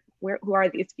it? Where who are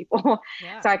these people?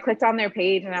 Yeah. So I clicked on their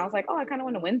page and I was like, oh, I kind of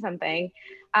want to win something.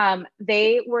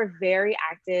 They were very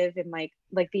active in like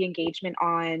the engagement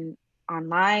online,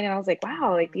 and I was like,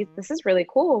 wow, like this is really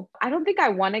cool. I don't think I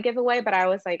won a giveaway, but I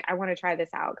was like, I want to try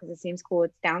this out because it seems cool.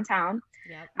 It's downtown.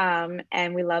 Yep.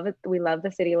 And we love it. We love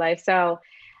the city life. So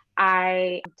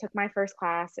I took my first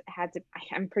class.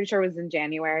 I'm pretty sure it was in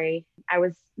January. I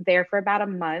was there for about a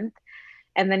month,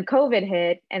 and then COVID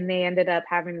hit and they ended up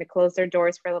having to close their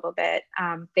doors for a little bit.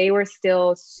 They were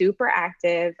still super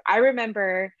active. I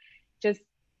remember it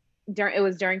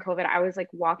was during COVID, I was like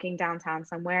walking downtown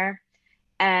somewhere,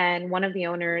 and one of the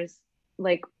owners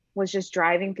like was just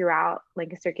driving throughout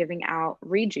Lancaster giving out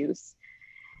Rejuice.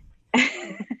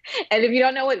 And if you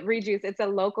don't know what Rejuice, it's a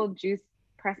local juice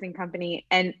pressing company.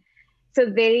 And so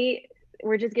they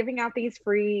were just giving out these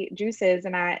free juices.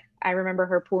 And I remember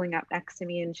her pulling up next to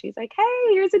me and she's like,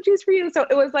 hey, here's a juice for you. So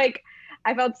it was like,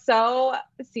 I felt so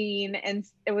seen and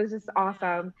it was just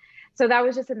awesome. So that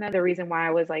was just another reason why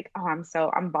I was like, oh,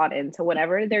 I'm bought into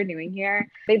whatever they're doing here.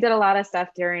 They did a lot of stuff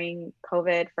during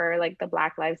COVID for like the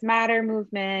Black Lives Matter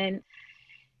movement.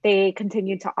 They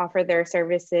continued to offer their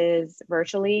services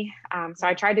virtually. So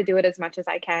I tried to do it as much as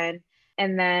I can.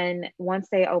 And then once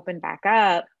they opened back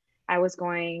up, I was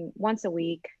going once a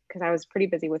week because I was pretty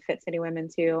busy with Fit City Women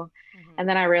too. Mm-hmm. And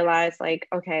then I realized like,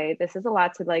 okay, this is a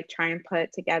lot to like try and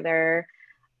put together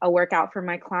a workout for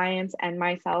my clients and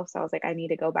myself. So I was like, I need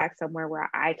to go back somewhere where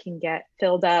I can get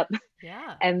filled up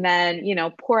and then,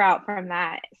 pour out from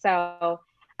that. So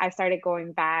I started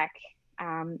going back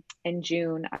in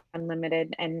June,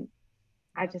 Unlimited, and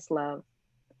I just love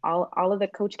all of the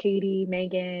Coach Katie,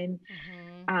 Megan,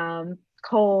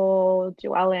 Cole,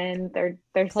 Joellen. They're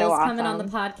so Cole's awesome. coming on the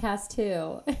podcast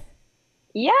too.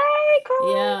 Yay,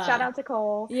 Cole! Yeah. Shout out to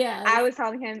Cole. Yeah. I was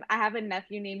telling him I have a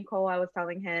nephew named Cole. I was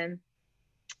telling him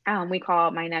we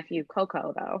call my nephew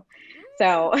Coco though.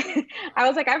 So I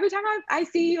was like, every time I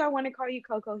see you, I want to call you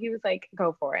Coco. He was like,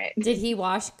 go for it. Did he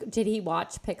watch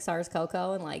Pixar's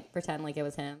Coco and like pretend like it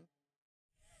was him?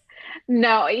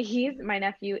 No, my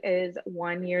nephew is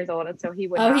 1 year old, and so he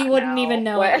would. Oh, he wouldn't know even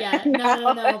know it yet.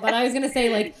 No. But I was gonna say,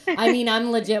 like, I mean,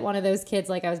 I'm legit one of those kids.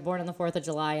 Like, I was born on the 4th of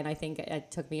July, and I think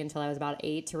it took me until I was about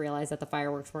 8 to realize that the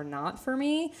fireworks were not for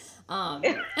me.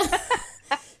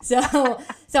 So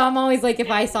I'm always like, if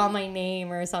I saw my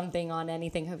name or something on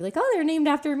anything, I'd be like, oh, they're named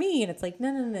after me. And it's like, no,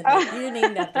 you're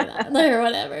named after that or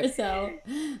whatever. So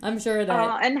I'm sure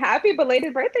that. And happy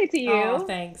belated birthday to you. Oh,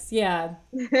 thanks. Yeah.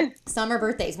 Summer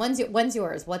birthdays. When's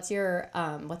yours? What's your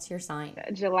sign?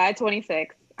 July 26th.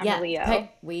 I'm a Leo.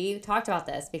 Okay. We talked about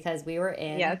this because we were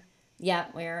in. Yes. Yeah,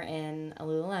 we were in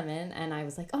Lululemon, and I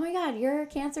was like, oh my God, you're a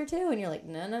Cancer too. And you're like,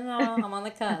 no, I'm on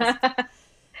the cusp.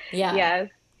 Yeah. Yes.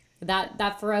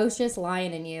 That ferocious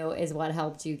lion in you is what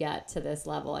helped you get to this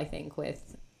level, I think,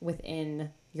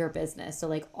 within your business. So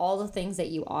like all the things that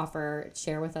you offer,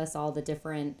 share with us all the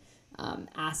different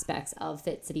aspects of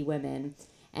Fit City Women,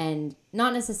 and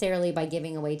not necessarily by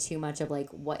giving away too much of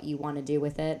like what you want to do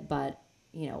with it, but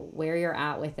you know, where you're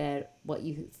at with it, what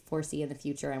you foresee in the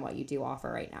future, and what you do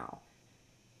offer right now.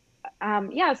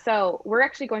 So we're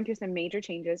actually going through some major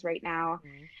changes right now,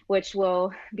 which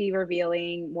will be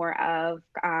revealing more of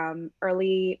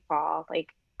early fall. Like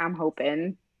I'm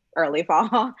hoping early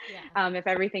fall, if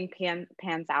everything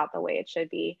pans out the way it should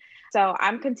be. So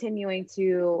I'm continuing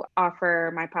to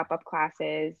offer my pop-up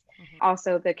classes,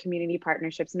 also the community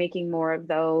partnerships, making more of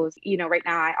those. You know, right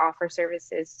now I offer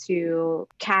services to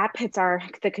CAP. It's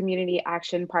the Community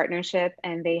Action Partnership,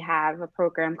 and they have a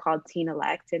program called Teen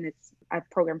Elect, and it's a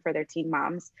program for their teen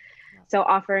moms. So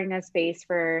offering a space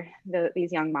for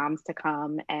these young moms to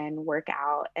come and work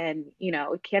out, and, you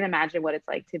know, can't imagine what it's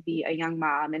like to be a young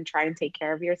mom and try and take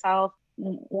care of yourself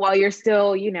while you're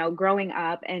still, you know, growing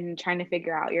up and trying to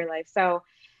figure out your life. So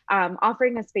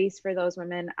offering a space for those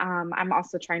women. I'm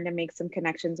also trying to make some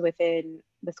connections within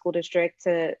the school district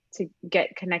to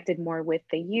get connected more with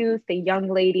the youth, the young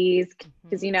ladies,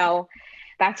 because, you know,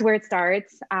 that's where it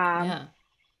starts.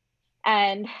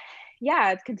 And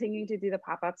yeah, it's continuing to do the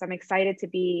pop-ups. I'm excited to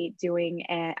be doing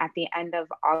at the end of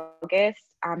August.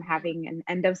 I'm having an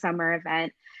end of summer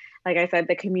event. Like I said,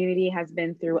 the community has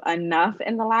been through enough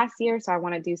in the last year, so I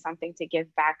want to do something to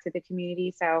give back to the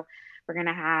community. So we're going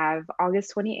to have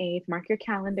August 28th, mark your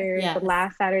calendars, the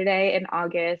last Saturday in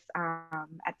August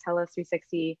at Telos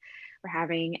 360. We're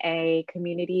having a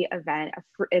community event.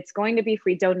 It's going to be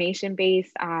free,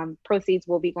 donation-based. Proceeds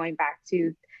will be going back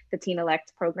to the Teen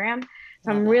Elect program.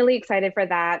 So I'm really excited for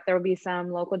that. There will be some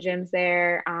local gyms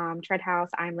there. Tread House,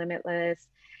 I'm Limitless,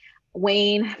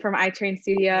 Wayne from iTrain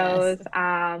Studios,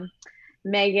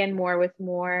 Megan Moore with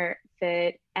More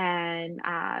Fit, and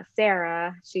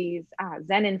Sarah, she's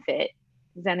Zen and Fit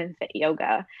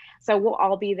Yoga. So we'll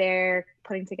all be there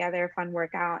putting together a fun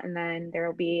workout, and then there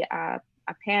will be a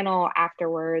panel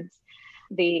afterwards.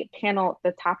 The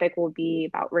topic will be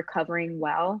about recovering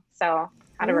well. So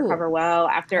how to recover well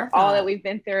after all that we've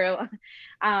been through.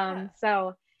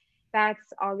 So that's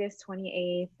August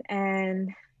 28th.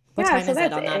 And what time is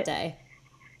it on that day?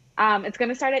 It's going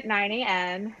to start at 9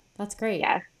 a.m. That's great.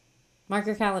 Yeah. Mark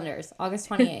your calendars, August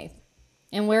 28th.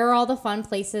 And where are all the fun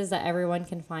places that everyone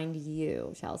can find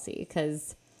you, Chelsea?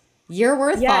 Because you're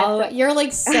worth following. You're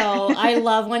like, so I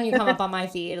love when you come up on my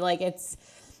feed. Like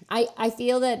I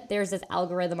feel that there's this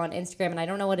algorithm on Instagram, and I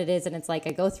don't know what it is. And it's like,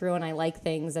 I go through and I like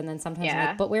things, and then sometimes I'm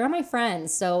like, but where are my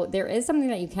friends? So there is something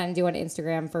that you can do on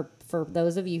Instagram for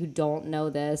those of you who don't know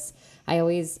this. I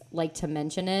always like to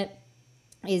mention it,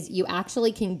 is you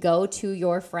actually can go to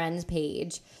your friend's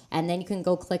page, and then you can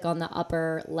go click on the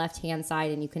upper left-hand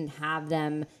side, and you can have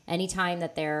them anytime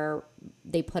that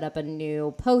they put up a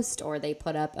new post, or they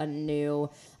put up a new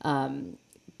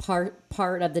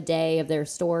part of the day of their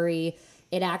story.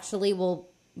 It actually will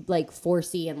like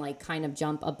foresee and like kind of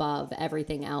jump above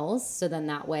everything else. So then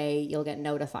that way you'll get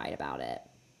notified about it.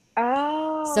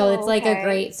 Oh, so it's like a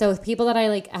great, so people that I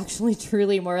like actually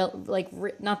truly more like,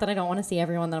 not that I don't want to see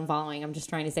everyone that I'm following. I'm just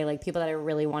trying to say like people that I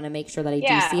really want to make sure that I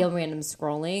do see a random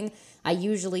scrolling. I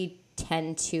usually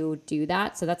tend to do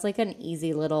that. So that's like an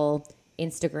easy little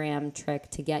Instagram trick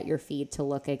to get your feed to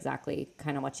look exactly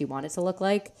kind of what you want it to look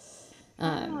like.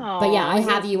 But yeah, I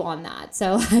have you on that.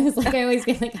 So I was like, I always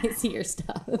feel like I see your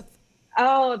stuff.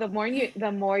 Oh, the more you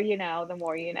know, the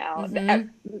more you know.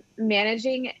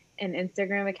 Managing an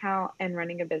Instagram account and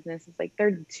running a business is like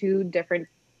they're two different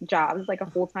jobs, like a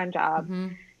full-time job,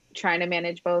 trying to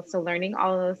manage both. So learning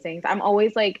all of those things. I'm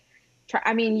always like,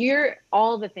 I mean, you're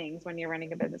all the things when you're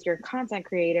running a business. You're a content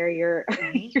creator. You're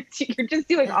you're just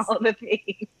doing all of the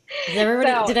things.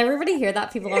 Did everybody hear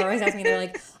that? People are always asking me, they're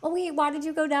like, oh wait, why did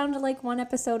you go down to like one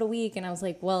episode a week? And I was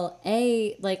like, well,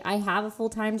 like I have a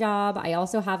full-time job. I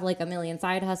also have like a million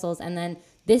side hustles. And then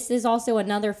this is also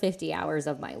another 50 hours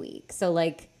of my week. So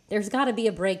like, there's got to be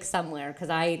a break somewhere, because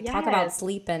I talk about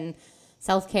sleep and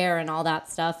self-care and all that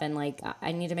stuff, and like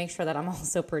I need to make sure that I'm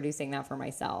also producing that for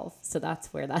myself. So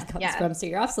that's where that comes from. So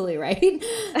you're absolutely right.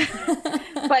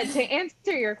 But to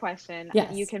answer your question,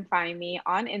 yes, you can find me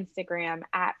on Instagram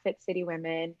at Fit City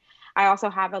Women. I also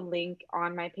have a link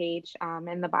on my page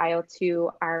in the bio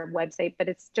to our website, but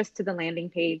it's just to the landing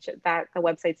page that the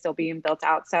website's still being built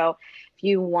out. So if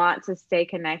you want to stay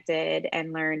connected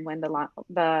and learn when the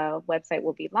website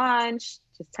will be launched,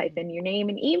 just type in your name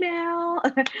and email.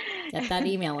 Get that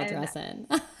email address in.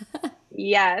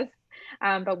 Yes.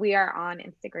 But we are on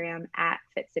Instagram at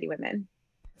Fit City Women.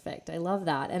 Perfect. I love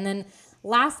that. And then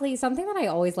lastly, something that I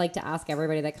always like to ask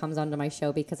everybody that comes onto my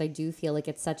show, because I do feel like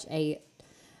it's such a,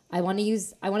 I want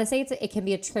to say it can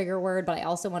be a trigger word, but I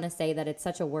also want to say that it's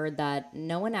such a word that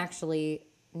no one actually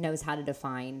knows how to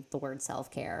define the word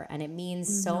self-care. And it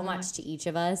means so much to each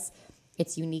of us.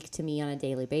 It's unique to me on a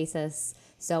daily basis.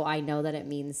 So I know that it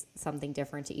means something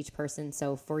different to each person.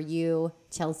 So for you,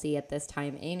 Chelsea, at this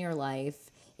time in your life,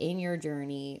 in your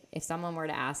journey, if someone were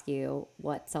to ask you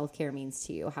what self-care means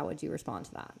to you, how would you respond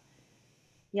to that?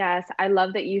 Yes, I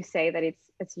love that you say that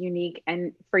it's unique,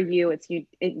 and for you, it's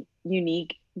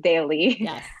unique daily.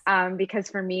 Yes. Because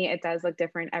for me, it does look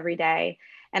different every day.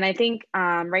 And I think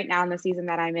right now in the season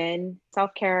that I'm in,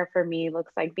 self-care for me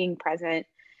looks like being present.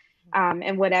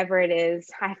 And whatever it is,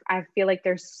 I feel like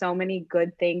there's so many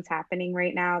good things happening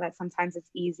right now that sometimes it's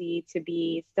easy to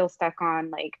be still stuck on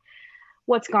like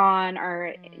what's gone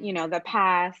or, the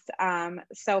past.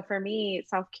 So for me,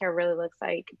 self-care really looks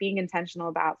like being intentional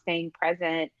about staying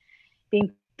present,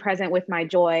 being present with my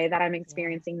joy that I'm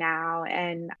experiencing now.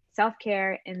 And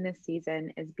self-care in this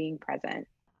season is being present.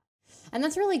 And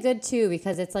that's really good too,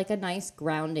 because it's like a nice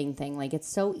grounding thing. Like it's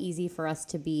so easy for us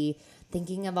to be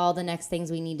thinking of all the next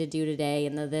things we need to do today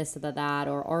and the this or the that,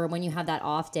 or when you have that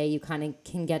off day, you kind of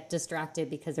can get distracted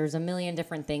because there's a million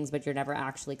different things, but you're never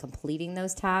actually completing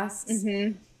those tasks.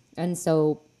 And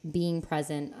so being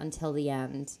present until the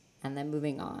end and then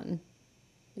moving on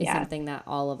is something that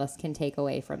all of us can take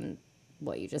away from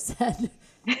what you just said.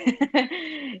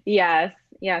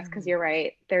 Yes, because you're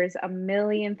right. There's a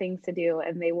million things to do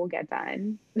and they will get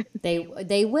done.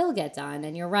 They will get done.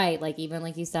 And you're right. Like even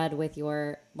like you said with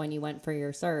when you went for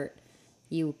your cert,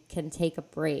 you can take a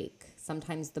break.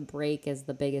 Sometimes the break is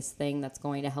the biggest thing that's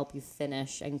going to help you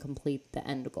finish and complete the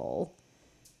end goal.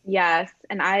 Yes.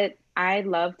 And I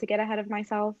love to get ahead of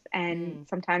myself and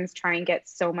sometimes try and get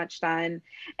so much done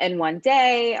in one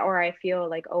day, or I feel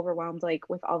like overwhelmed, like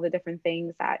with all the different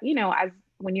things that, as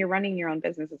when you're running your own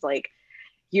business, it's like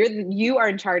you are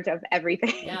in charge of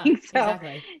everything. Yeah, so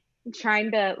exactly.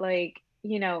 Trying to like,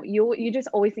 you just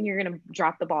always think you're going to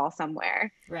drop the ball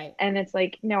somewhere. Right. And it's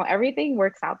like, no, everything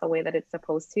works out the way that it's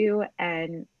supposed to.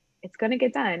 And it's going to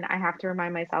get done. I have to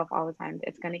remind myself all the time,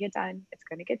 it's going to get done. It's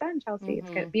going to get done, Chelsea. It's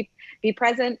going to be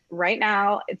present right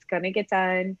now. It's going to get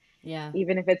done. Yeah.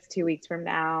 Even if it's 2 weeks from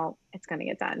now, it's going to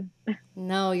get done.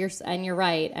 No, you're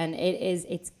right. And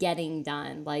it's getting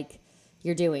done. Like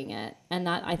you're doing it. And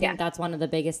that, I think that's one of the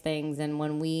biggest things. And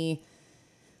when we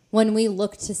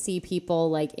look to see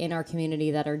people like in our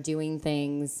community that are doing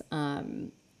things,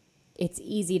 it's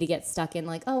easy to get stuck in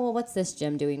like, oh, well, what's this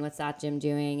gym doing? What's that gym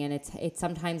doing? And it's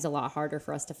sometimes a lot harder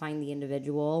for us to find the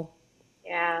individual.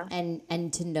 Yeah.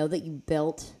 And to know that you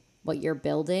built what you're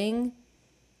building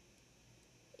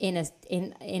in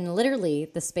literally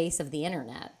the space of the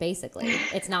internet, basically.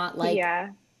 It's not like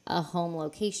a home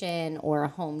location or a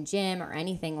home gym or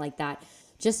anything like that.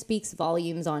 Just speaks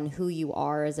volumes on who you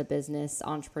are as a business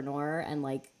entrepreneur, and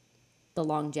like the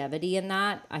longevity in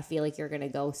that. I feel like you're going to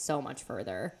go so much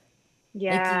further.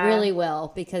 Yeah. Like you really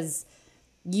will, because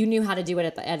you knew how to do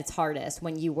it at its hardest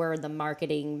when you were the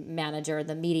marketing manager,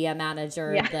 the media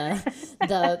manager,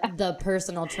 the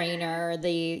personal trainer,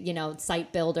 the,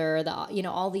 site builder,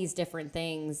 all these different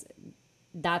things.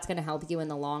 That's going to help you in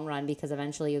the long run, because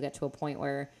eventually you'll get to a point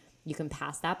where you can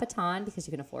pass that baton because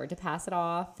you can afford to pass it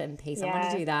off and pay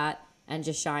someone to do that and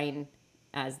just shine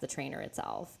as the trainer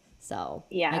itself. So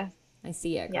I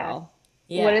see it, girl.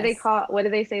 Yes. what do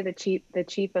they say, the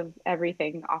chief of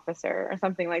everything officer or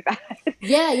something like that?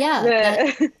 Yeah.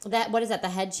 The That what is that? The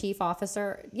head chief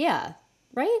officer? Yeah.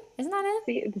 Right? Isn't that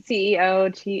it? the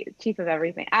CEO, chief of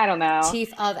everything. I don't know.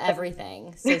 Chief of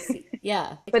everything. So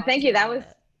yeah. I But talked thank to you you. That about was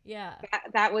it. Yeah.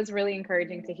 that was really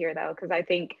encouraging to hear though, because I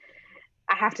think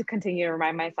I have to continue to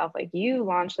remind myself, like, you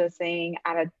launched this thing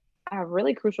at a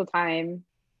really crucial time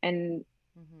in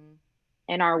Hmm.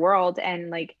 in our world, and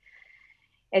like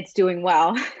it's doing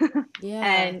well. Yeah.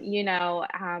 And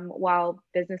while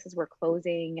businesses were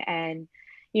closing, and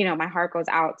my heart goes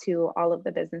out to all of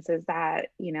the businesses that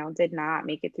did not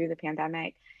make it through the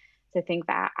pandemic. To think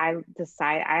that I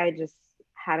just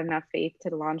had enough faith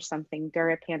to launch something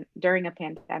during a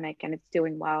pandemic, and it's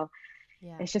doing well.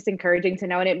 Yeah. It's just encouraging to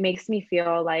know, and it makes me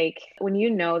feel like when you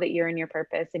know that you're in your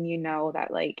purpose, and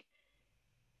that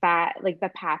like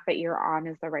the path that you're on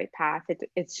is the right path.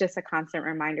 It's just a constant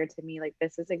reminder to me, like,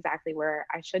 this is exactly where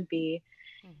I should be,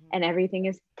 and everything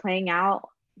is playing out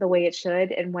the way it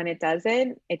should. And when it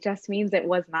doesn't, it just means it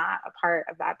was not a part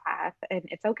of that path, and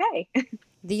it's okay.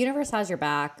 The universe has your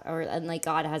back, and like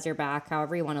God has your back,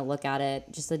 however you want to look at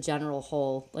it, just a general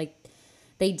whole, like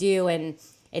they do. And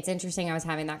it's interesting. I was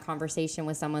having that conversation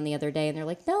with someone the other day, and they're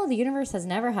like, no, the universe has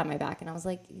never had my back. And I was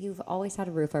like, you've always had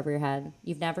a roof over your head.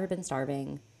 You've never been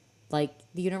starving. Like,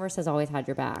 the universe has always had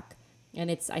your back.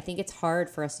 And I think it's hard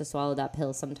for us to swallow that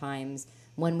pill sometimes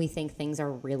when we think things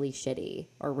are really shitty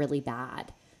or really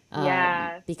bad.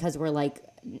 Yeah. Because we're like,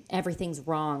 everything's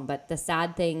wrong. But the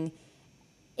sad thing,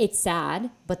 it's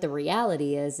sad, but the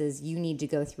reality is you need to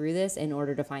go through this in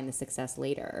order to find the success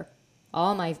later.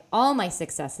 All my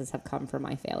successes have come from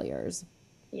my failures.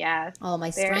 Yeah. All my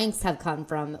strengths have come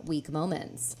from weak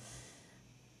moments.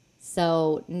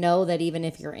 So know that even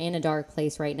if you're in a dark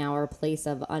place right now, or a place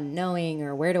of unknowing,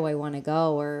 or where do I want to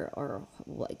go, or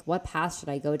like what path should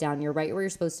I go down, you're right where you're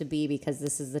supposed to be, because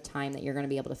this is the time that you're going to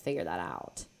be able to figure that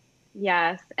out.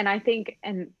 Yes. And I think,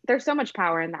 and there's so much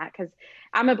power in that, because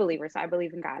I'm a believer, so I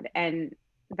believe in God, and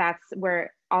that's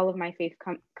where all of my faith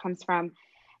comes from.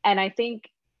 And I think,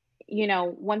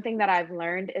 one thing that I've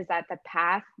learned is that the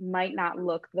path might not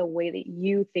look the way that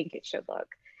you think it should look.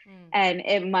 And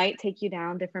it might take you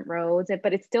down different roads,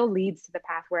 but it still leads to the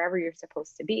path wherever you're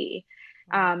supposed to be.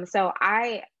 So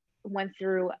I went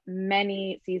through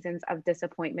many seasons of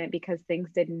disappointment because things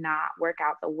did not work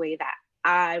out the way that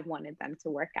I wanted them to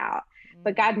work out.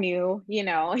 But God knew, he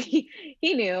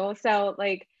knew. So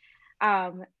like,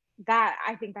 that,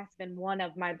 I think that's been one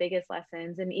of my biggest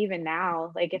lessons. And even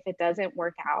now, like, if it doesn't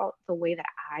work out the way that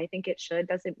I think it should,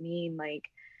 doesn't mean like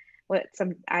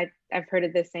I've heard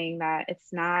of this saying that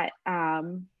it's not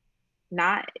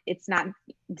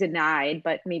denied,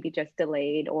 but maybe just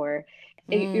delayed, or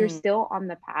you're still on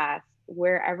the path.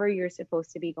 Wherever you're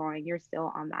supposed to be going, you're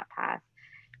still on that path,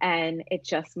 and it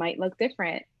just might look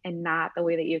different and not the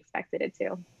way that you expected it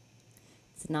to.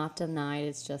 It's not denied,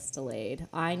 it's just delayed.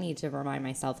 I need to remind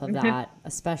myself of that,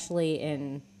 especially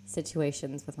in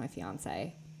situations with my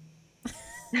fiance.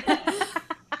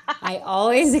 I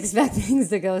always expect things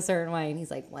to go a certain way. And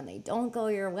he's like, when they don't go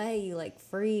your way, you like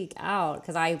freak out.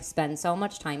 Because I spend so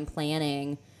much time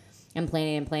planning and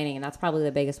planning and planning. And that's probably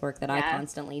the biggest work that I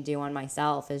constantly do on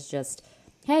myself, is just,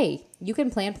 hey, you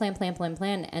can plan.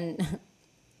 And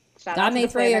God may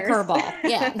throw you a curveball.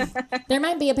 Yeah. There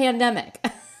might be a pandemic.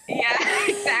 Yeah,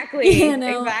 exactly.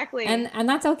 Exactly. And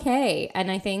that's okay.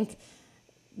 And I think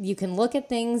you can look at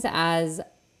things as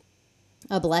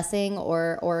a blessing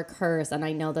or a curse. And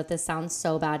I know that this sounds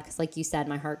so bad, because like you said,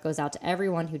 my heart goes out to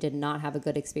everyone who did not have a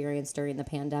good experience during the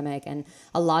pandemic. And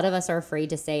a lot of us are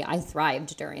afraid to say, I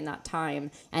thrived during that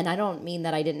time. And I don't mean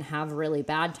that I didn't have really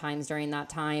bad times during that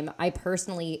time. I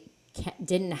personally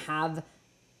didn't have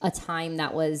a time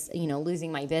that was,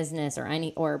 losing my business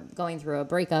or going through a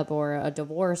breakup or a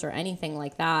divorce or anything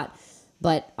like that.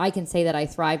 But I can say that I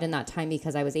thrived in that time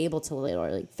because I was able to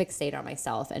literally fixate on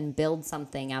myself and build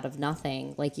something out of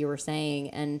nothing, like you were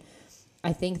saying. And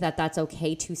I think that that's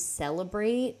okay to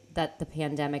celebrate that the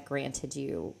pandemic granted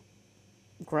you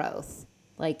growth.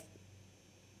 Like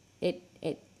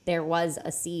there was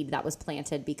a seed that was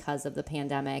planted because of the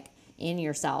pandemic in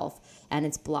yourself, and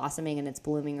it's blossoming and it's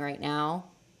blooming right now.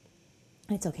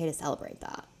 It's okay to celebrate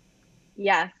that.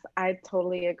 Yes, I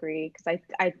totally agree, because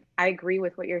I agree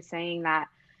with what you're saying, that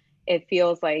it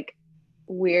feels like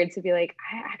weird to be like,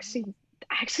 I actually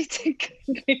did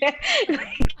good. I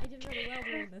did really well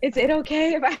during this. Is it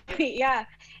okay if yeah.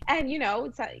 And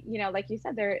like you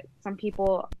said, some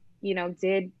people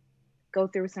did go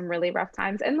through some really rough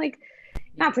times, and like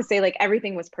not to say like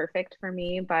everything was perfect for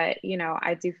me, but you know,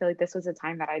 I do feel like this was a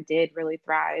time that I did really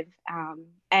thrive,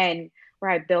 and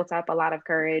where I built up a lot of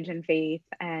courage and faith,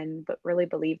 and but really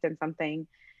believed in something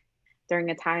during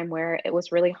a time where it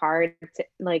was really hard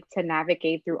to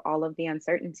navigate through all of the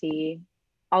uncertainty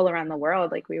all around the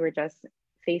world. Like we were just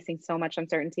facing so much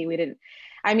uncertainty. We didn't,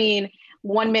 I mean,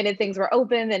 one minute things were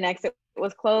open, the next it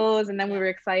was closed, and then we were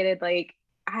excited. Like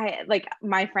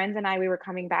my friends and I, we were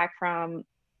coming back from,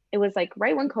 it was like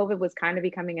right when COVID was kind of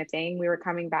becoming a thing. We were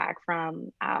coming back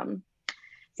from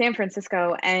San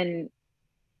Francisco, and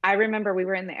I remember we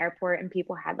were in the airport and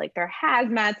people had like their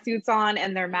hazmat suits on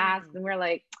and their masks, and we're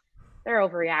like, they're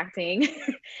overreacting.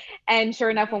 And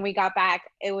sure enough, when we got back,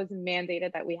 it was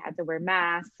mandated that we had to wear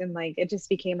masks, and like it just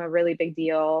became a really big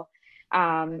deal.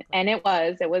 And it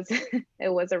was it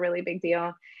was a really big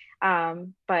deal.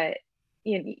 But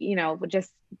you know,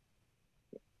 just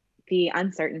the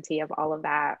uncertainty of all of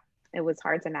that, it was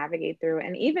hard to navigate through.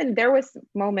 And even there was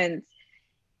moments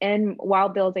while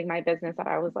building my business that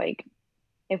I was like,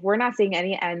 if we're not seeing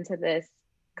any end to this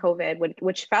COVID,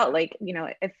 which felt like, you know,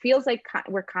 it feels like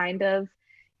we're kind of,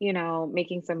 you know,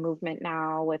 making some movement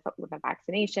now with the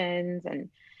vaccinations, and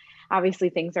obviously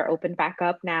things are opened back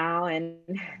up now. And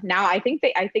now I think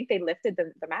they lifted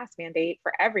the mask mandate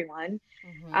for everyone.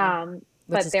 Which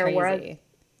but is there crazy.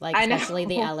 Like, I know. especially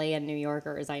the LA and New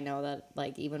Yorkers, I know that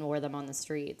like even wore them on the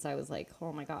streets. I was like,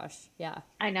 oh my gosh. Yeah.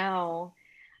 I know.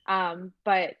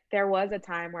 But there was a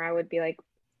time where I would be like,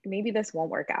 maybe this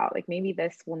won't work out. Like maybe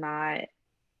this will not,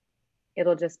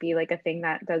 it'll just be like a thing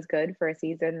that does good for a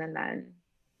season and then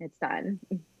it's done.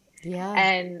 Yeah.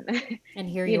 And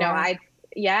here you know, are. I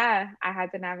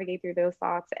had to navigate through those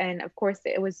thoughts. And of course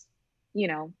it was, you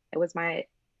know, it was my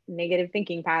negative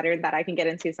thinking pattern that I can get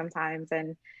into sometimes.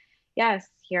 And yes,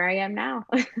 here I am now.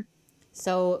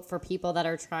 So for people that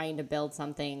are trying to build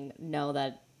something, know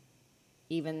that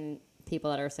even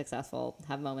people that are successful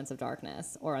have moments of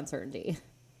darkness or uncertainty.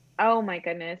 Oh my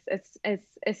goodness.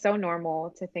 It's so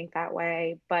normal to think that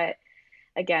way. But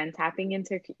again, tapping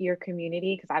into your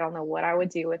community, because I don't know what I would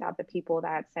do without the people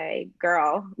that say,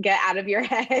 girl, get out of your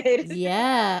head.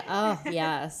 Yeah. Oh,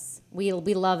 yes. We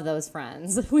love those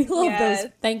friends. We love those.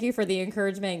 Thank you for the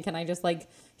encouragement. Can I just like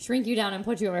shrink you down and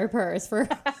put you in my purse for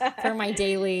my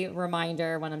daily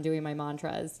reminder when I'm doing my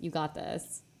mantras? You got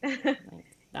this. That's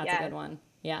a good one.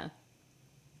 Yeah.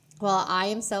 Well, I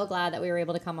am so glad that we were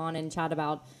able to come on and chat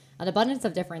about an abundance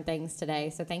of different things today.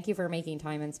 So thank you for making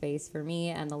time and space for me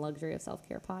and the Luxury of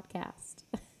Self-Care podcast.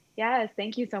 Yes,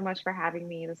 thank you so much for having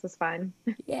me. This was fun.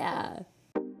 Yeah.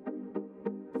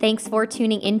 Thanks for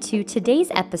tuning into today's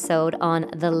episode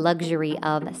on the luxury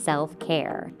of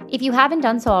self-care. If you haven't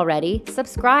done so already,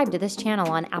 subscribe to this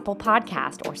channel on Apple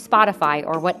Podcast or Spotify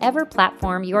or whatever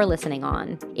platform you're listening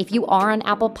on. If you are on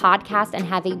Apple Podcast and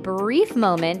have a brief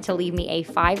moment to leave me a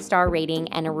 5-star rating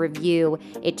and a review,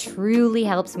 it truly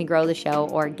helps me grow the show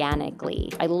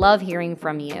organically. I love hearing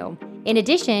from you. In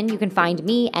addition, you can find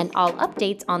me and all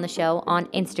updates on the show on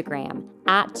Instagram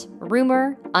at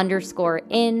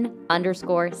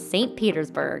rumor_in_St.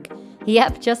 Petersburg.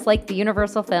 Yep, just like the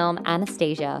Universal film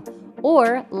Anastasia.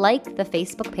 Or like the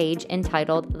Facebook page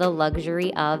entitled The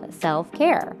Luxury of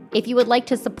Self-Care. If you would like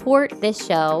to support this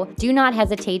show, do not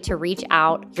hesitate to reach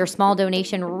out. Your small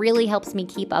donation really helps me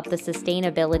keep up the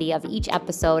sustainability of each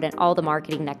episode and all the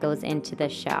marketing that goes into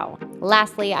this show.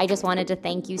 Lastly, I just wanted to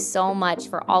thank you so much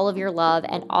for all of your love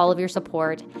and all of your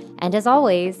support, and as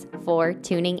always, for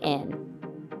tuning in.